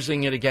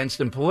using it against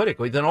him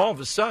politically. Then all of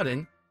a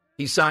sudden,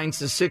 he signs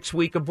the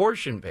 6-week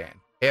abortion ban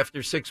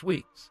after 6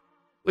 weeks,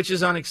 which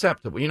is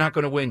unacceptable. You're not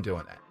going to win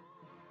doing that.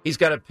 He's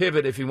got to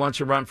pivot if he wants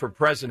to run for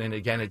president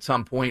again at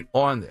some point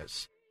on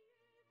this.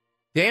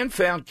 Dan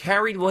found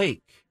Carrie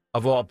Lake,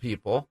 of all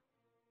people.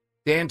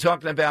 Dan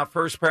talking about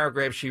first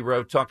paragraph she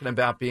wrote, talking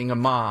about being a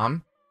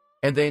mom,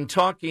 and then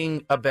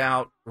talking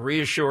about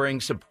reassuring,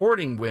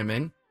 supporting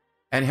women,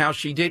 and how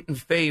she didn't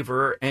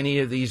favor any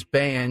of these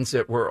bans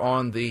that were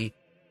on the,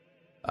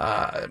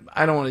 I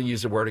don't want to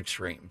use the word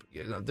extreme.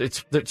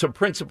 It's a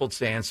principled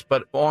stance,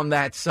 but on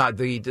that side,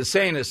 the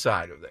DeSantis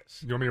side of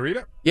this. You want me to read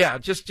it? Yeah,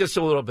 just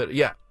a little bit.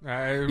 Yeah.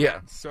 Yeah.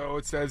 So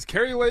it says,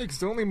 Carrie Lake's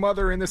the only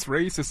mother in this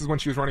race. This is when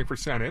she was running for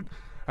Senate.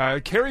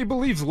 Carrie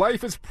believes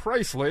life is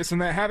priceless and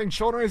that having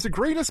children is the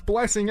greatest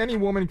blessing any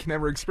woman can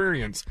ever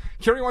experience.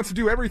 Carrie wants to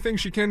do everything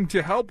she can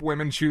to help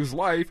women choose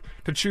life,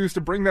 to choose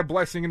to bring that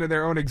blessing into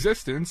their own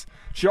existence.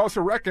 She also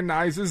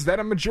recognizes that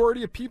a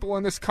majority of people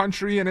in this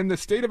country and in the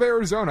state of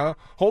Arizona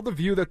hold the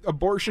view that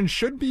abortion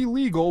should be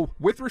legal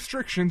with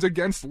restrictions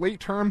against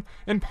late-term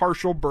and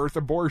partial birth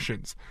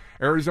abortions.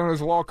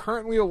 Arizona's law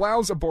currently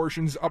allows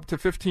abortions up to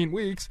 15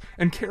 weeks,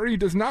 and Carrie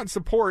does not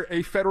support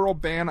a federal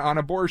ban on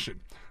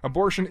abortion.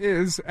 Abortion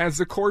is, as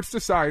the courts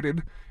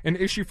decided, an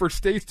issue for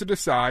states to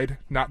decide,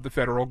 not the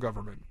federal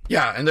government.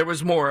 Yeah, and there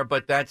was more,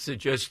 but that's the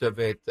gist of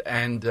it.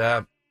 And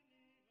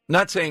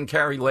not saying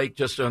Carrie Lake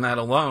just on that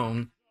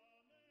alone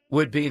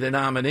would be the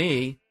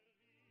nominee,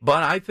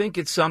 but I think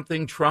it's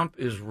something Trump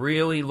is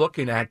really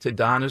looking at, to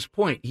Donna's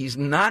point. He's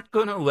not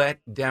going to let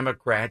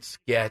Democrats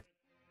get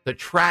the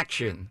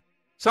traction.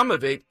 Some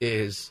of it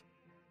is,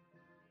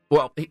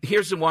 well,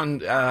 here's the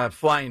one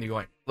flying you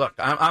going, look,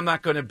 I'm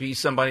not going to be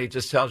somebody that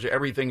just tells you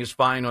everything is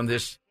fine on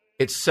this.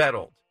 It's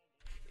settled.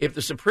 If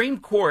the Supreme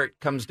Court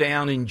comes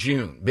down in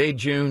June,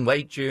 mid-June,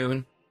 late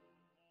June,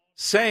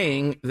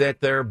 saying that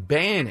they're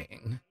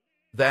banning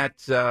that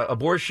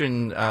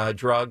abortion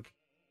drug,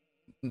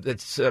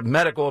 that's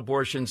medical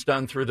abortions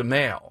done through the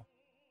mail,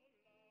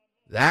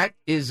 that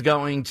is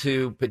going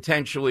to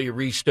potentially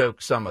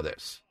restoke some of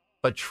this.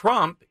 But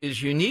Trump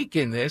is unique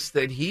in this,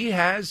 that he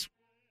has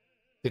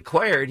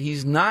declared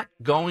he's not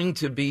going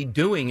to be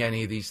doing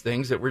any of these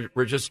things that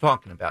we're just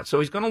talking about. So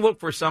he's going to look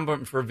for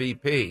someone for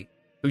VP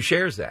who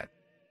shares that.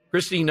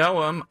 Kristi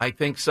Noem, I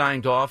think,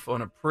 signed off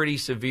on a pretty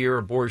severe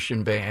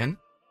abortion ban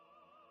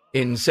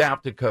in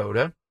South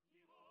Dakota.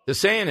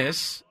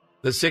 DeSantis,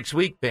 the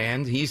 6-week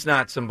ban, he's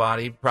not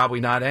somebody, probably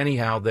not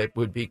anyhow, that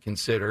would be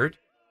considered.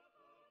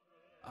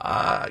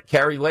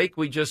 Carrie Lake,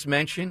 we just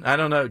mentioned. I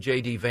don't know,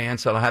 J.D.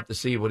 Vance. I'll have to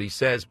see what he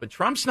says. But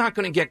Trump's not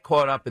going to get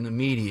caught up in the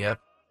media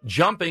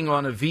jumping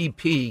on a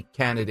VP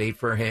candidate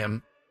for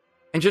him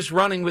and just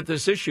running with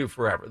this issue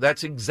forever.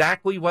 That's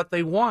exactly what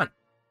they want.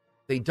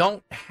 They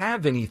don't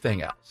have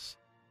anything else.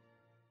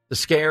 The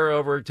scare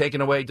over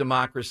taking away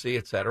democracy,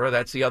 et cetera,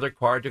 that's the other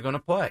card they're going to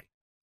play.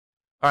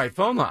 All right,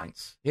 phone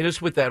lines. Hit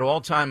us with that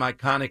all-time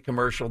iconic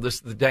commercial. This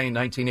is the day in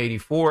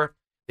 1984,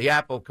 the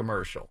Apple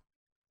commercial.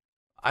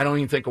 I don't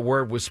even think a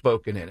word was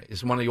spoken in it.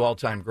 It's one of the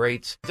all-time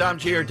greats. Dom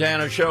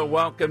Giordano Show,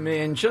 welcome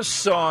in. Just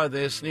saw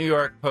this New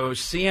York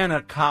Post,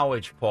 Siena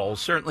College poll,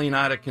 certainly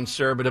not a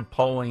conservative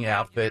polling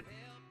outfit.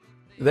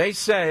 They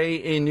say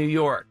in New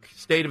York,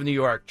 state of New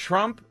York,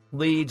 Trump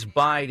leads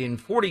Biden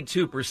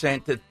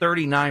 42% to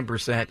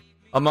 39%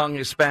 among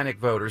Hispanic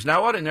voters.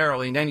 Now,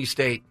 ordinarily, in any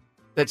state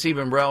that's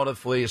even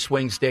relatively a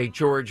swing state,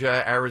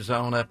 Georgia,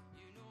 Arizona,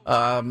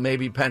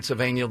 maybe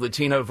Pennsylvania,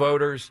 Latino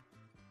voters,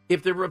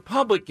 if the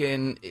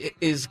Republican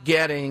is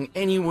getting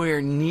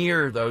anywhere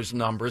near those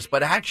numbers,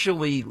 but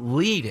actually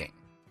leading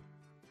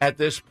at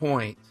this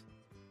point,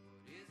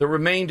 the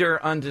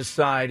remainder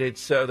undecided,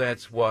 so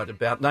that's what,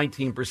 about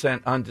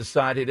 19%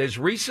 undecided. As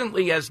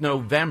recently as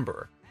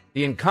November,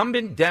 the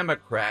incumbent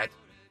Democrat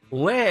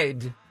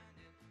led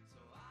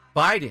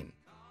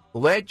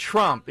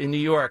Trump in New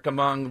York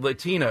among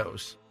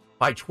Latinos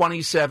by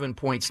 27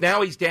 points.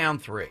 Now he's down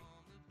 3.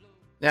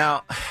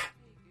 Now,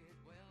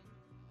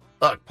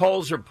 look,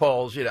 polls are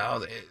polls, you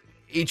know.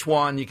 Each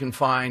one you can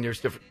find,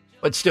 there's different.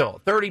 But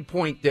still,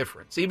 30-point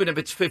difference, even if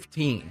it's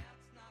 15.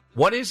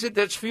 What is it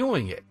that's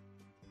fueling it?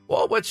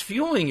 Well, what's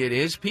fueling it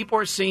is people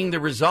are seeing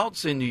the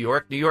results in New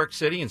York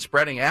City, and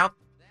spreading out.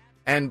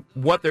 And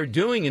what they're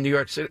doing in New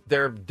York City,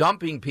 they're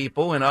dumping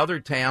people in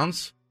other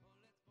towns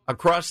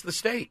across the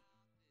state.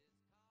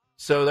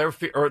 So they're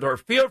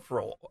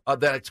fearful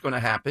that it's going to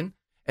happen.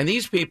 And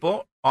these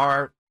people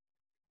are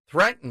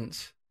threatened.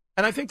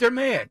 And I think they're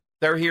mad.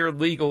 They're here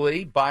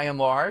legally, by and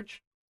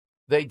large.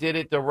 They did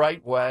it the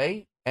right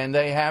way. And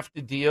they have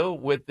to deal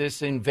with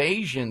this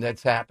invasion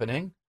that's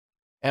happening.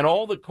 And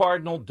all the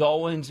Cardinal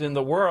Dolans in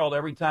the world,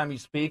 every time he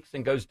speaks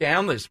and goes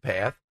down this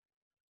path,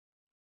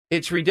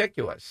 it's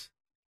ridiculous.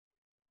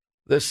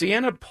 The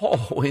Siena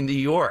poll in New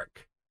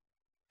York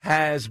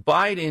has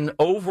Biden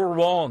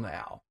overall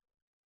now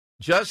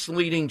just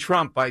leading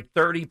Trump by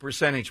 30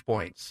 percentage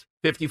points,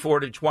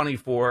 54 to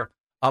 24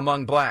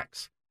 among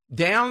blacks,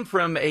 down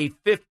from a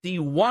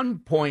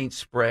 51-point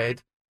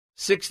spread,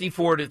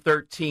 64 to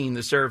 13,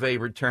 the survey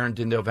returned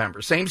in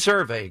November. Same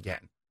survey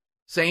again.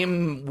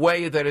 Same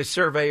way that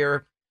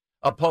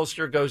a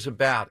pollster goes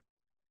about it.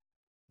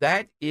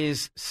 That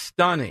is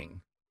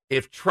stunning.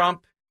 If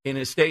Trump in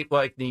a state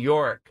like New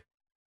York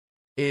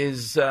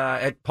is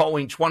at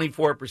polling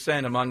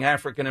 24% among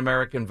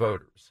African-American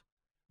voters.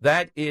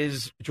 That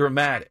is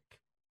dramatic.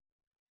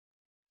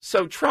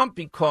 So Trump,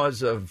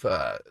 because of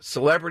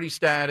celebrity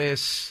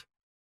status,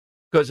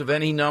 because of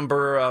any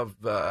number of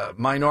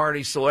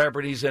minority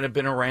celebrities that have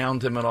been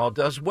around him and all,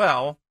 does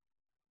well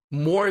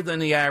more than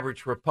the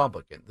average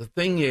Republican. The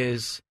thing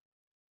is,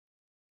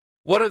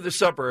 what are the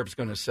suburbs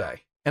going to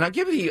say? And I'll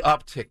give you the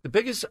uptick. The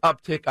biggest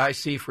uptick I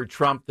see for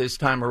Trump this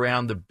time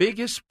around, the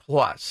biggest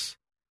plus,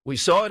 we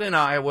saw it in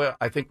Iowa.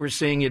 I think we're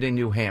seeing it in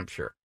New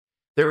Hampshire.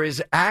 There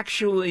is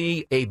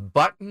actually a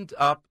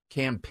buttoned-up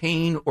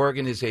campaign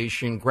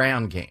organization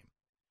ground game.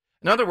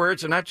 In other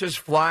words, they're not just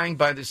flying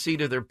by the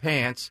seat of their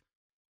pants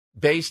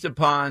based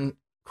upon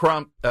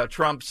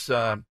Trump's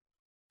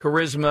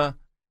charisma,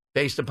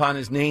 based upon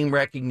his name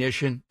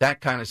recognition,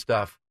 that kind of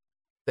stuff.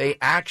 They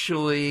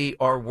actually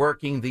are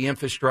working the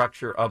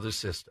infrastructure of the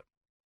system.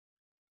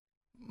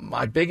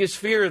 My biggest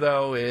fear,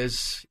 though,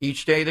 is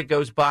each day that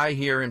goes by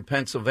here in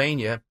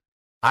Pennsylvania,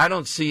 I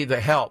don't see the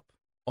help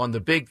on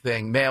the big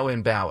thing,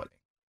 mail-in balloting.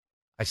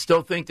 I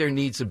still think there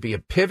needs to be a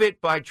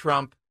pivot by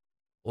Trump,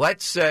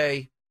 let's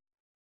say,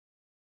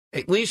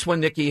 at least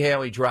when Nikki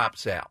Haley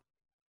drops out,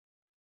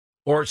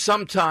 or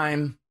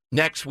sometime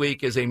next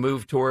week as they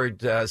move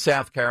toward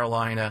South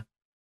Carolina.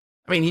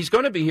 I mean, he's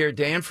going to be here,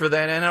 Dan, for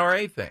that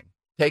NRA thing.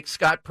 Take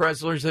Scott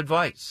Presler's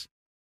advice.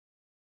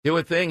 Do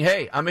a thing,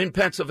 hey, I'm in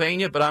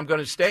Pennsylvania, but I'm going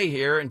to stay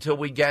here until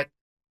we get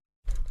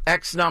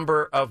X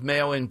number of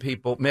mail-in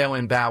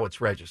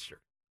ballots registered.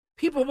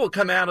 People will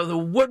come out of the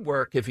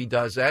woodwork if he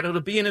does that.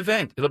 It'll be an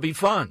event. It'll be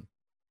fun.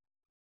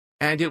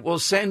 And it will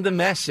send the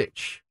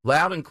message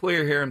loud and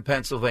clear here in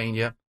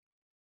Pennsylvania.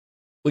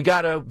 We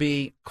got to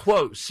be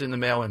close in the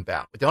mail-in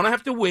ballot. We don't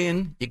have to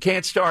win. You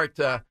can't start.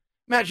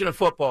 Imagine a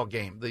football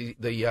game,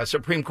 the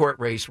Supreme Court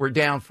race. We're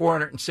down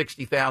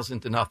 460,000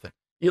 to nothing.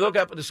 You look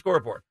up at the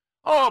scoreboard.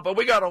 Oh, but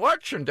we got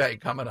Election Day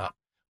coming up.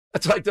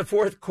 It's like the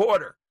fourth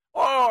quarter.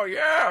 Oh, oh,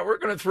 yeah, we're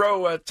going to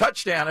throw a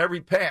touchdown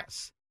every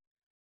pass.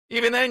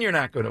 Even then, you're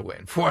not going to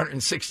win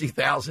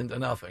 460,000 to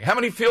nothing. How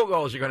many field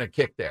goals are you going to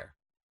kick there?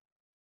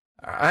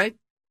 All right.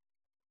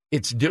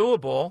 It's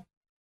doable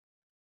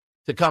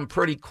to come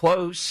pretty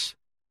close,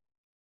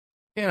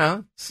 you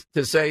know,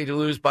 to say to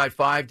lose by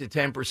 5 to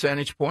 10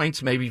 percentage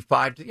points, maybe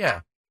 5 to,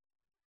 yeah,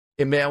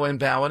 in mail-in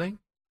balloting,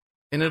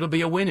 and it'll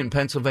be a win in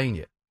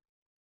Pennsylvania.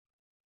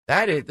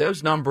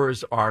 Those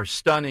numbers are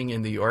stunning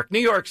in New York. New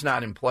York's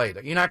not in play.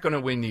 You're not going to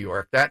win New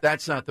York.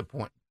 That's not the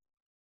point.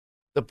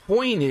 The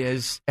point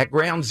is at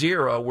ground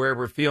zero where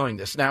we're feeling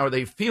this. Now, are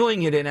they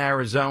feeling it in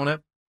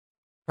Arizona?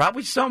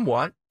 Probably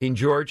somewhat. In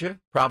Georgia?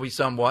 Probably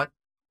somewhat.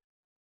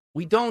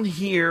 We don't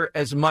hear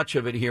as much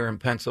of it here in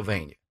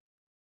Pennsylvania.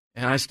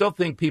 And I still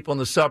think people in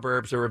the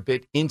suburbs are a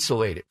bit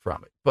insulated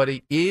from it. But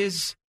it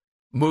is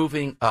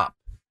moving up.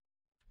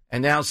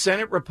 And now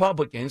Senate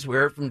Republicans, we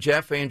heard from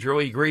Jeff Andrew,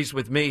 he agrees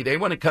with me, they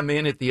want to come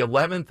in at the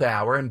 11th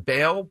hour and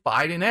bail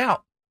Biden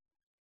out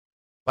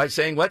by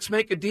saying, let's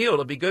make a deal.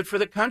 It'll be good for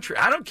the country.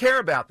 I don't care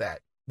about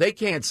that. They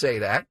can't say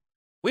that.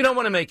 We don't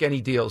want to make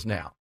any deals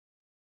now.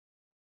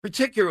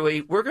 Particularly,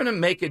 we're going to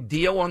make a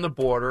deal on the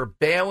border,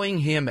 bailing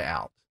him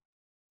out,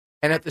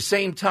 and at the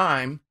same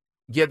time,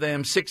 give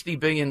them $60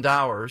 billion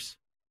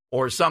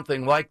or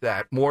something like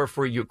that, more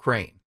for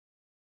Ukraine.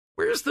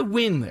 Where's the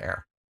win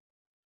there?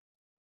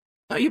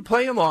 Now, you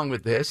play along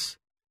with this,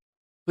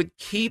 but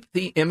keep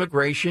the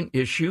immigration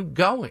issue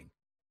going.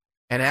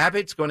 And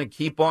Abbott's going to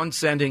keep on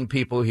sending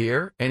people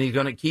here, and he's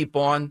going to keep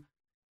on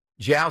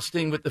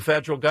jousting with the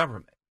federal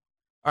government.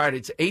 All right,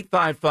 it's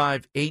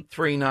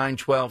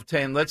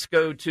 855-839-1210. Let's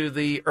go to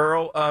the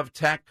Earl of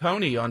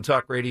Tacony on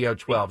Talk Radio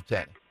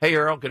 1210. Hey,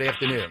 Earl, good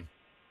afternoon.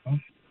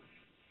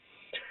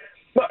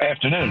 Well,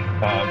 afternoon.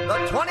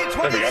 The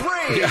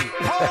 2023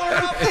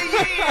 Home of the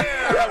Year.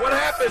 Yeah, what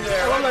happened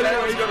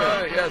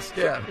there? Yes,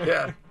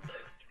 yeah.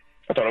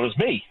 I thought it was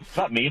me. It's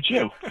not me, it's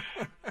you.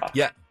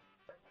 Yeah.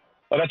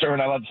 Oh, that's right. We're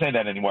not allowed to say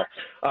that anymore.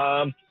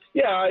 I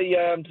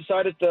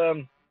decided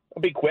I'll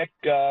be quick.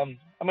 I'm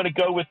going to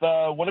go with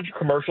one of your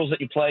commercials that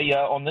you play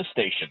on this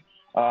station.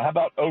 How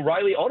about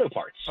O'Reilly Auto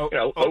Parts?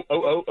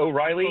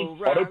 O'Reilly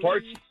Auto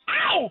Parts.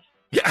 Ow!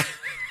 Yeah.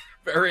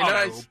 Very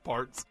nice.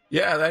 Parts.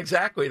 Yeah,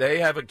 exactly. They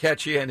have a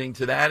catchy ending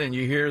to that, and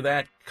you hear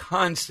that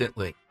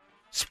constantly.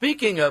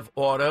 Speaking of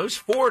autos,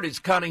 Ford is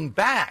cutting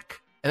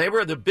back, and they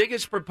were the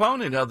biggest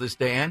proponent of this,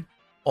 Dan,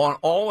 on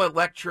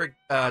all-electric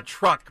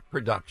truck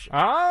production.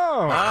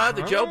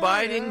 The Joe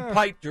Biden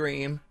pipe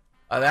dream.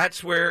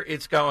 That's where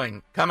it's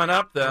going. Coming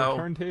up, though,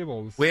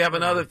 turntables. We have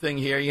another thing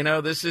here. You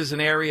know, this is an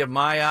area of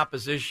my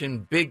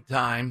opposition big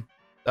time.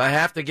 I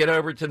have to get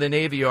over to the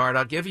Navy Yard.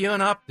 I'll give you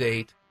an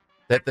update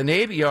that the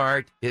Navy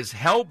Yard is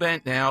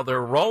hell-bent now.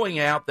 They're rolling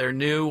out their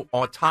new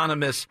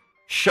autonomous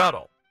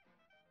shuttle.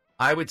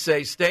 I would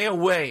say stay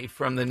away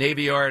from the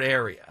Navy Yard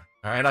area.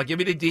 All right, I'll give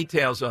you the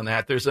details on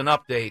that. There's an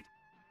update,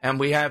 and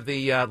we have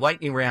the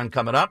lightning round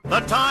coming up. The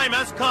time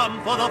has come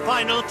for the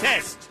final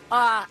test.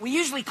 We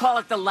usually call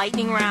it the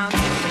lightning round.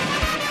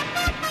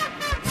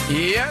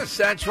 Yes,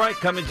 that's right.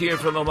 Coming to you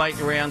from the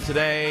lightning round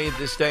today.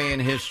 This day in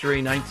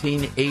history,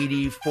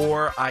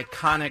 1984,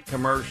 iconic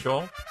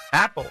commercial.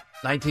 Apple,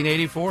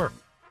 1984.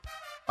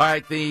 All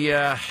right,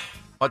 the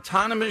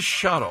autonomous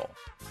shuttle.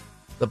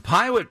 The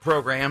pilot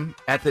program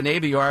at the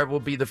Navy Yard will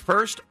be the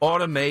first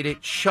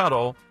automated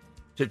shuttle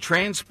to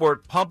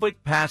transport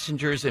public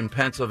passengers in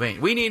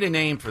Pennsylvania. We need a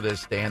name for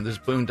this, Dan, this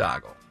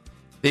boondoggle.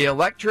 The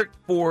electric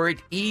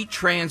Ford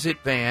e-Transit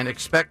van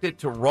expected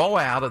to roll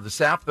out of the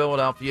South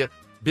Philadelphia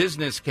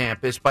Business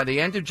Campus by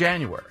the end of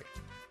January.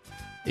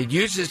 It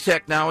uses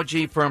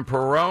technology from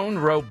Perrone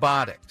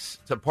Robotics.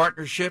 It's a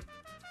partnership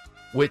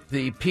with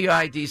the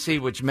PIDC,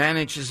 which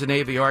manages the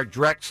Navy Yard,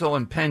 Drexel,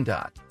 and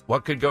PennDOT.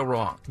 What could go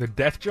wrong? The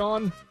Death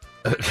John?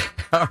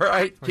 All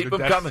right, Like keep the them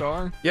Death coming.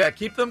 Star? Yeah,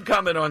 keep them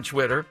coming on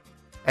Twitter.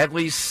 At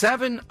least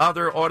 7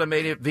 other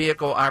automated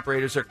vehicle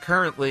operators are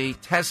currently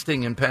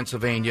testing in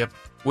Pennsylvania,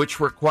 which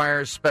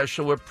requires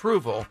special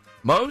approval.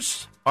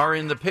 Most are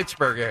in the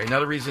Pittsburgh area.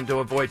 Another reason to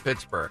avoid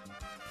Pittsburgh.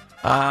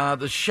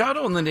 The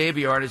shuttle in the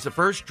Navy Yard is the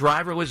first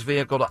driverless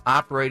vehicle to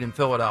operate in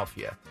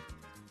Philadelphia.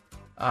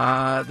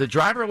 The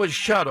driverless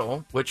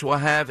shuttle, which will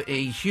have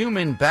a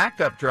human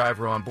backup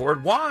driver on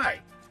board. Why?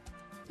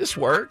 This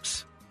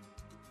works.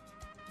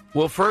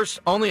 Will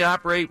first only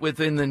operate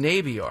within the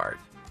Navy Yard.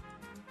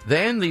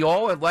 Then the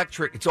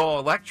all-electric, it's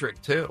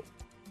all-electric too,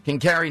 can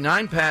carry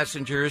 9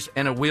 passengers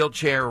and a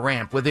wheelchair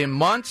ramp. Within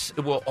months,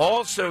 it will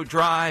also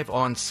drive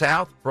on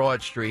South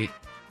Broad Street,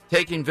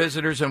 taking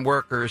visitors and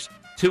workers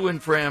to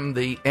and from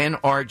the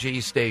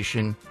NRG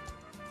station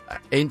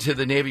into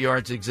the Navy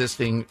Yard's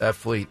existing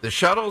fleet. The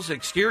shuttle's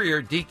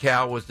exterior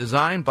decal was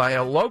designed by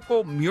a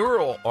local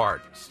mural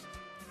artist.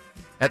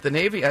 At the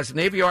Navy, as the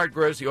Navy Yard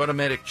grows, the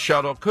automatic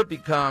shuttle could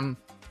become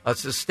a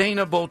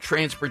sustainable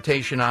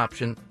transportation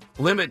option,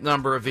 limit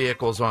number of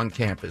vehicles on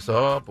campus.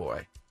 Oh,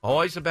 boy.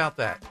 Always about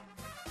that.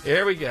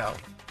 Here we go.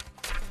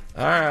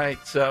 All right,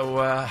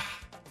 so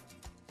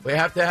we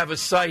have to have a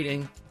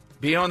sighting.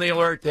 Be on the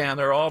alert down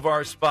there, all of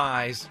our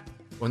spies.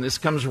 when this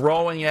comes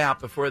rolling out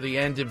before the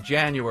end of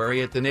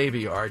January at the Navy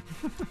Yard.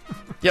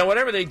 Yeah,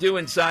 whatever they do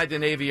inside the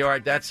Navy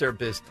Yard, that's their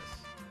business.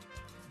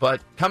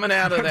 But coming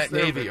out of that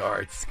Navy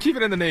Yard. Keep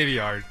it in the Navy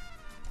Yard.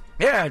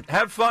 Yeah,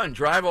 have fun.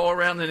 Drive all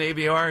around the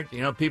Navy Yard.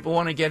 You know, people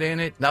want to get in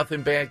it.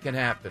 Nothing bad can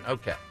happen.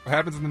 Okay. What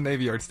happens in the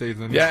Navy Yard stays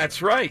in the Navy Yeah, Yard.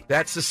 that's right.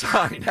 That's the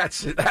sign.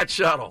 That's that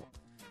shuttle.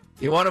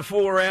 You want to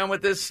fool around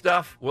with this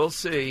stuff? We'll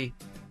see.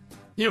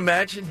 Can you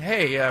imagine?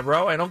 Hey,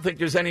 Ro, I don't think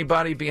there's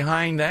anybody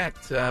behind that.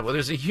 Well,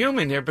 there's a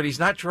human there, but he's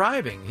not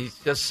driving. He's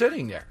just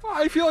sitting there. Well,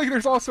 I feel like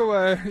there's also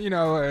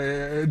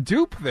a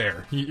dupe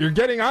there. You're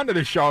getting onto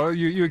the shuttle.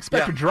 You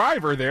expect a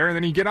driver there, and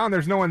then you get on.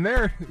 There's no one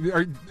there.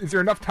 Is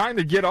there enough time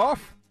to get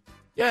off?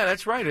 Yeah,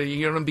 that's right. Are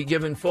you going to be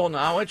given full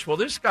knowledge? Well,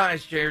 this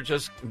guy's here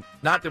just,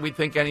 not that we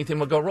think anything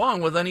will go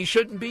wrong. Well, then he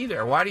shouldn't be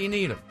there. Why do you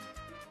need him?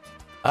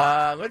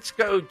 Let's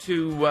go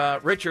to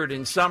Richard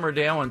in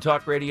Summerdale on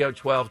Talk Radio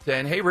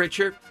 1210. Hey,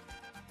 Richard.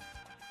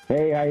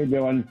 Hey, how you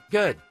doing?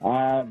 Good.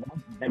 The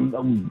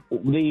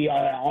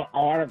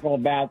article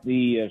about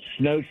the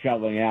snow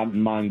shoveling out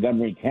in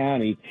Montgomery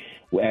County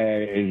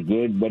is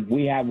good, but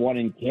we have one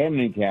in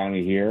Camden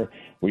County here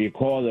where you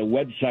call the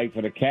website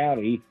for the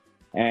county,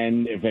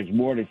 and if it's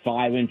more than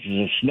 5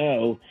 inches of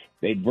snow,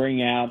 they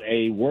bring out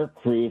a work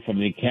crew from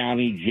the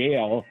county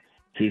jail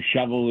to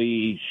shovel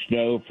the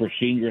snow for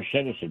senior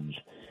citizens.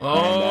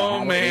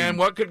 Oh, man,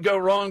 what could go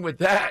wrong with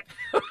that?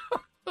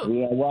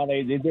 Yeah, well,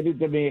 they did it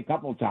to me a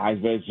couple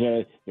times, but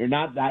they're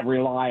not that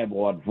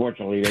reliable,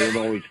 unfortunately. They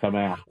don't always come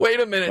out. Wait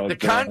a minute. The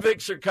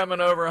convicts are coming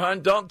over,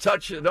 hon. Don't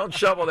touch it. Don't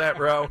shovel that,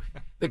 bro.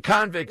 The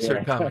convicts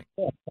are coming.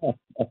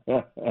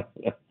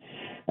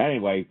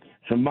 Anyway,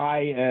 so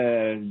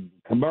my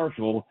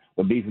commercial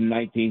would be from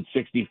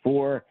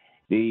 1964,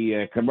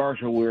 the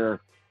commercial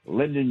where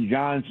Lyndon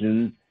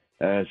Johnson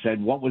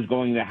said what was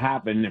going to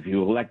happen if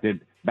you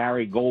elected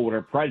Barry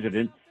Goldwater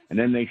president, and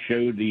then they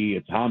showed the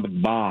atomic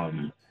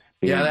bomb.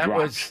 Yeah, that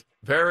was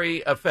very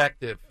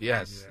effective,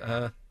 yes.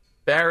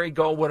 Barry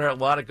Goldwater had a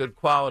lot of good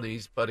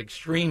qualities, but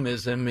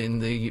extremism in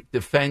the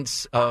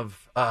defense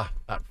of,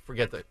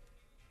 forget that.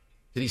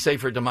 Did he say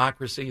for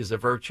democracy is a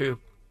virtue?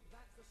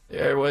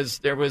 There was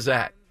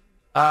that.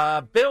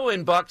 Bill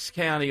in Bucks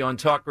County on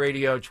Talk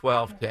Radio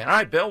 1210. All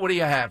right, Bill, what do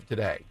you have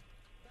today?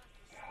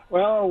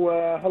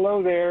 Well,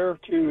 hello there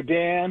to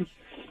Dan,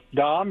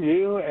 Dom,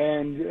 you,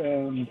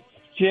 and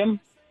Jim.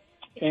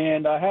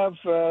 And I have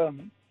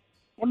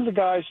one of the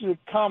guys, the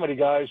comedy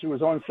guys, who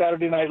was on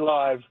Saturday Night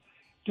Live,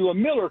 do a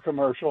Miller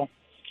commercial.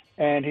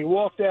 And he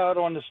walked out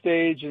on the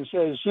stage and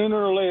says,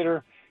 sooner or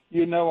later,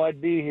 you know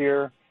I'd be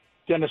here,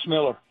 Dennis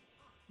Miller.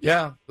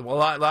 Yeah, well,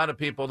 a lot of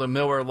people, the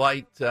Miller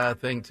Lite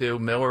thing, too.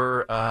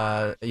 Miller,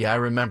 yeah, I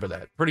remember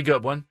that. Pretty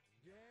good one.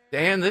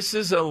 Dan, this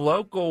is a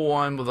local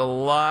one with a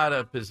lot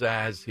of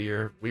pizzazz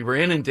here. We were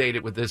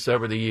inundated with this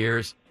over the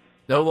years.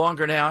 No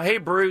longer now. Hey,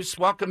 Bruce,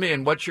 welcome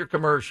in. What's your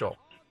commercial?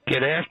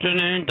 Good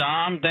afternoon,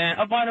 Dom, Dan.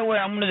 Oh, by the way,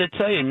 I'm going to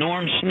tell you,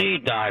 Norm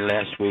Snead died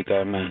last week.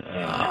 I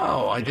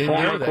didn't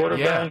know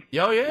that.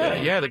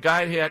 Yeah. The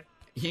guy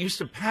he used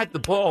to pat the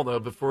ball, though,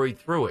 before he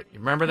threw it. You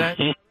remember that?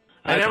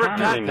 I never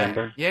got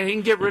remember. that. Yeah, he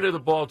can get rid of the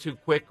ball too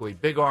quickly.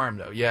 Big arm,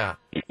 though, yeah.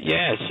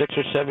 Yeah, 6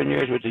 or 7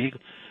 years with the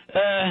Eagles.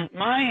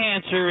 My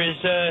answer is,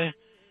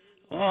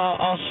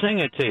 I'll sing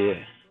it to you.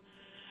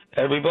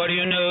 Everybody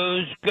who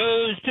knows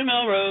goes to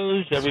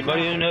Melrose.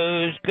 Everybody who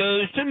knows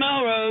goes to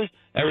Melrose.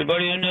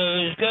 Everybody who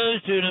knows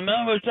goes to the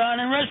Melrose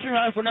Dining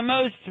Restaurant for the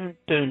most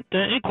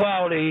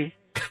equality.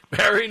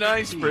 Very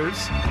nice,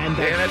 Bruce. And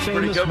that's pretty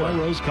famous good one.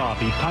 Melrose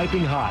coffee,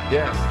 piping hot.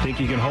 Yeah. Think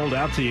you can hold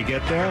out till you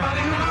get there?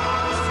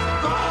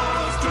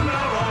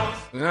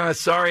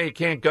 Sorry, it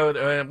can't go.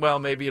 Well,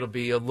 maybe it'll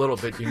be a little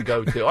bit you can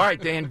go to. All right,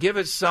 Dan, give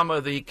us some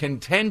of the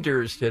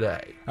contenders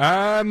today.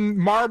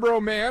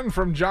 Marlboro Man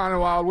from John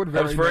Wildwood.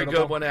 That was a very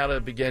good one out of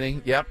the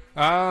beginning. Yep.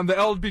 The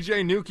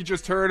LBJ Nuke, you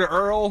just heard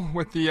Earl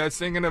with the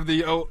singing of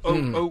the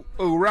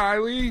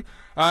O'Reilly.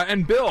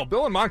 And Bill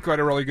in Montco had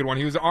a really good one.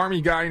 He was an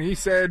Army guy, and he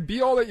said,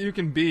 be all that you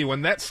can be.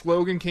 When that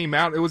slogan came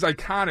out, it was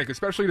iconic,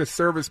 especially to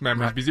service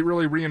members, because it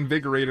really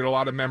reinvigorated a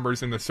lot of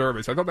members in the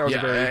service. I thought that was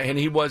and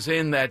he was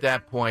in at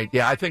that point.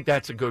 Yeah, I think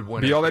that's a good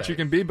one. Be all that you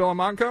can be, Bill in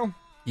Montco?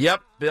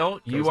 Yep, Bill,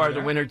 you are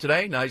the winner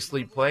today.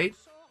 Nicely played.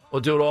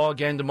 We'll do it all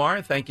again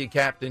tomorrow. Thank you,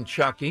 Captain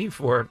Chucky,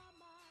 for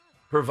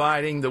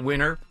providing the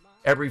winner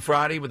every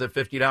Friday with a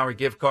 $50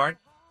 gift card.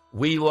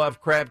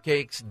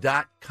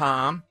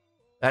 WeLoveCrabCakes.com.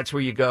 That's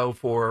where you go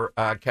for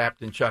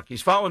Captain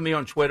Chucky's. Follow me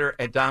on Twitter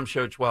at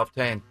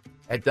DomShow1210.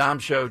 At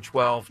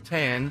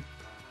DomShow1210.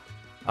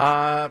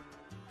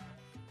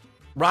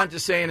 Ron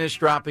DeSantis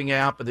dropping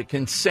out, but the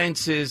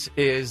consensus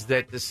is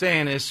that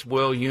DeSantis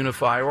will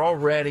unify.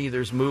 Already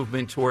there's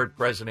movement toward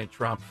President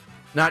Trump.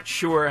 Not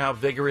sure how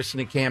vigorous in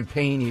the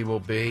campaign he will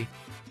be.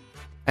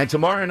 And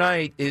tomorrow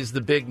night is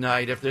the big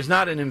night. If there's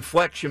not an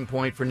inflection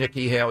point for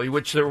Nikki Haley,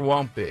 which there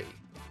won't be,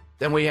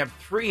 then we have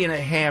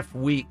 3.5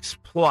 weeks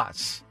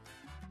plus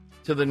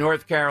to the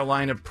North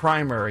Carolina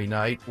primary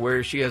night,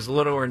 where she has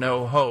little or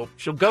no hope.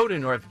 She'll go to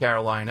North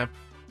Carolina,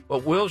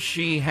 but will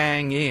she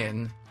hang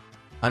in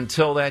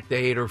until that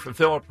date or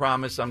fulfill a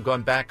promise. I'm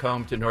going back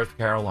home to North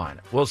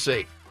Carolina. We'll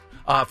see.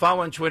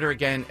 Follow on Twitter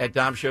again at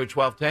Dom Show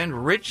 1210.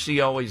 Rich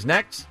Cioli is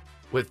next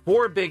with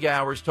 4 big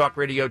hours, Talk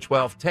Radio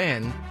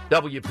 1210,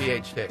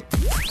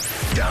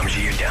 WPHT. Dom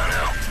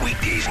Giordano,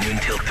 weekdays noon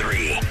till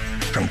 3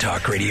 from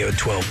Talk Radio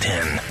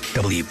 1210,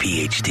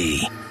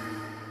 WPHT.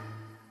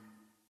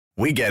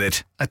 We get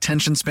it.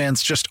 Attention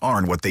spans just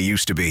aren't what they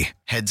used to be.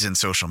 Heads in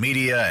social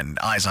media and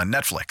eyes on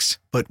Netflix.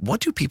 But what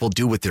do people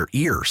do with their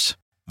ears?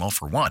 Well,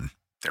 for one,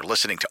 they're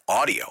listening to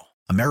audio.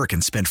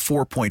 Americans spend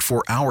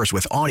 4.4 hours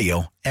with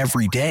audio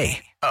every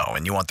day. Oh,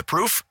 and you want the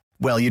proof?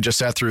 Well, you just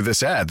sat through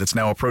this ad that's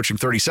now approaching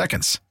 30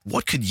 seconds.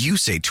 What could you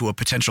say to a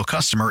potential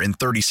customer in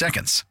 30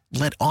 seconds?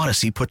 Let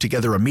Odyssey put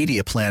together a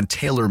media plan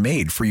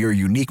tailor-made for your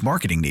unique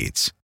marketing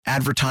needs.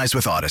 Advertise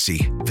with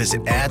Odyssey.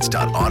 Visit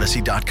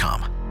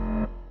ads.odyssey.com.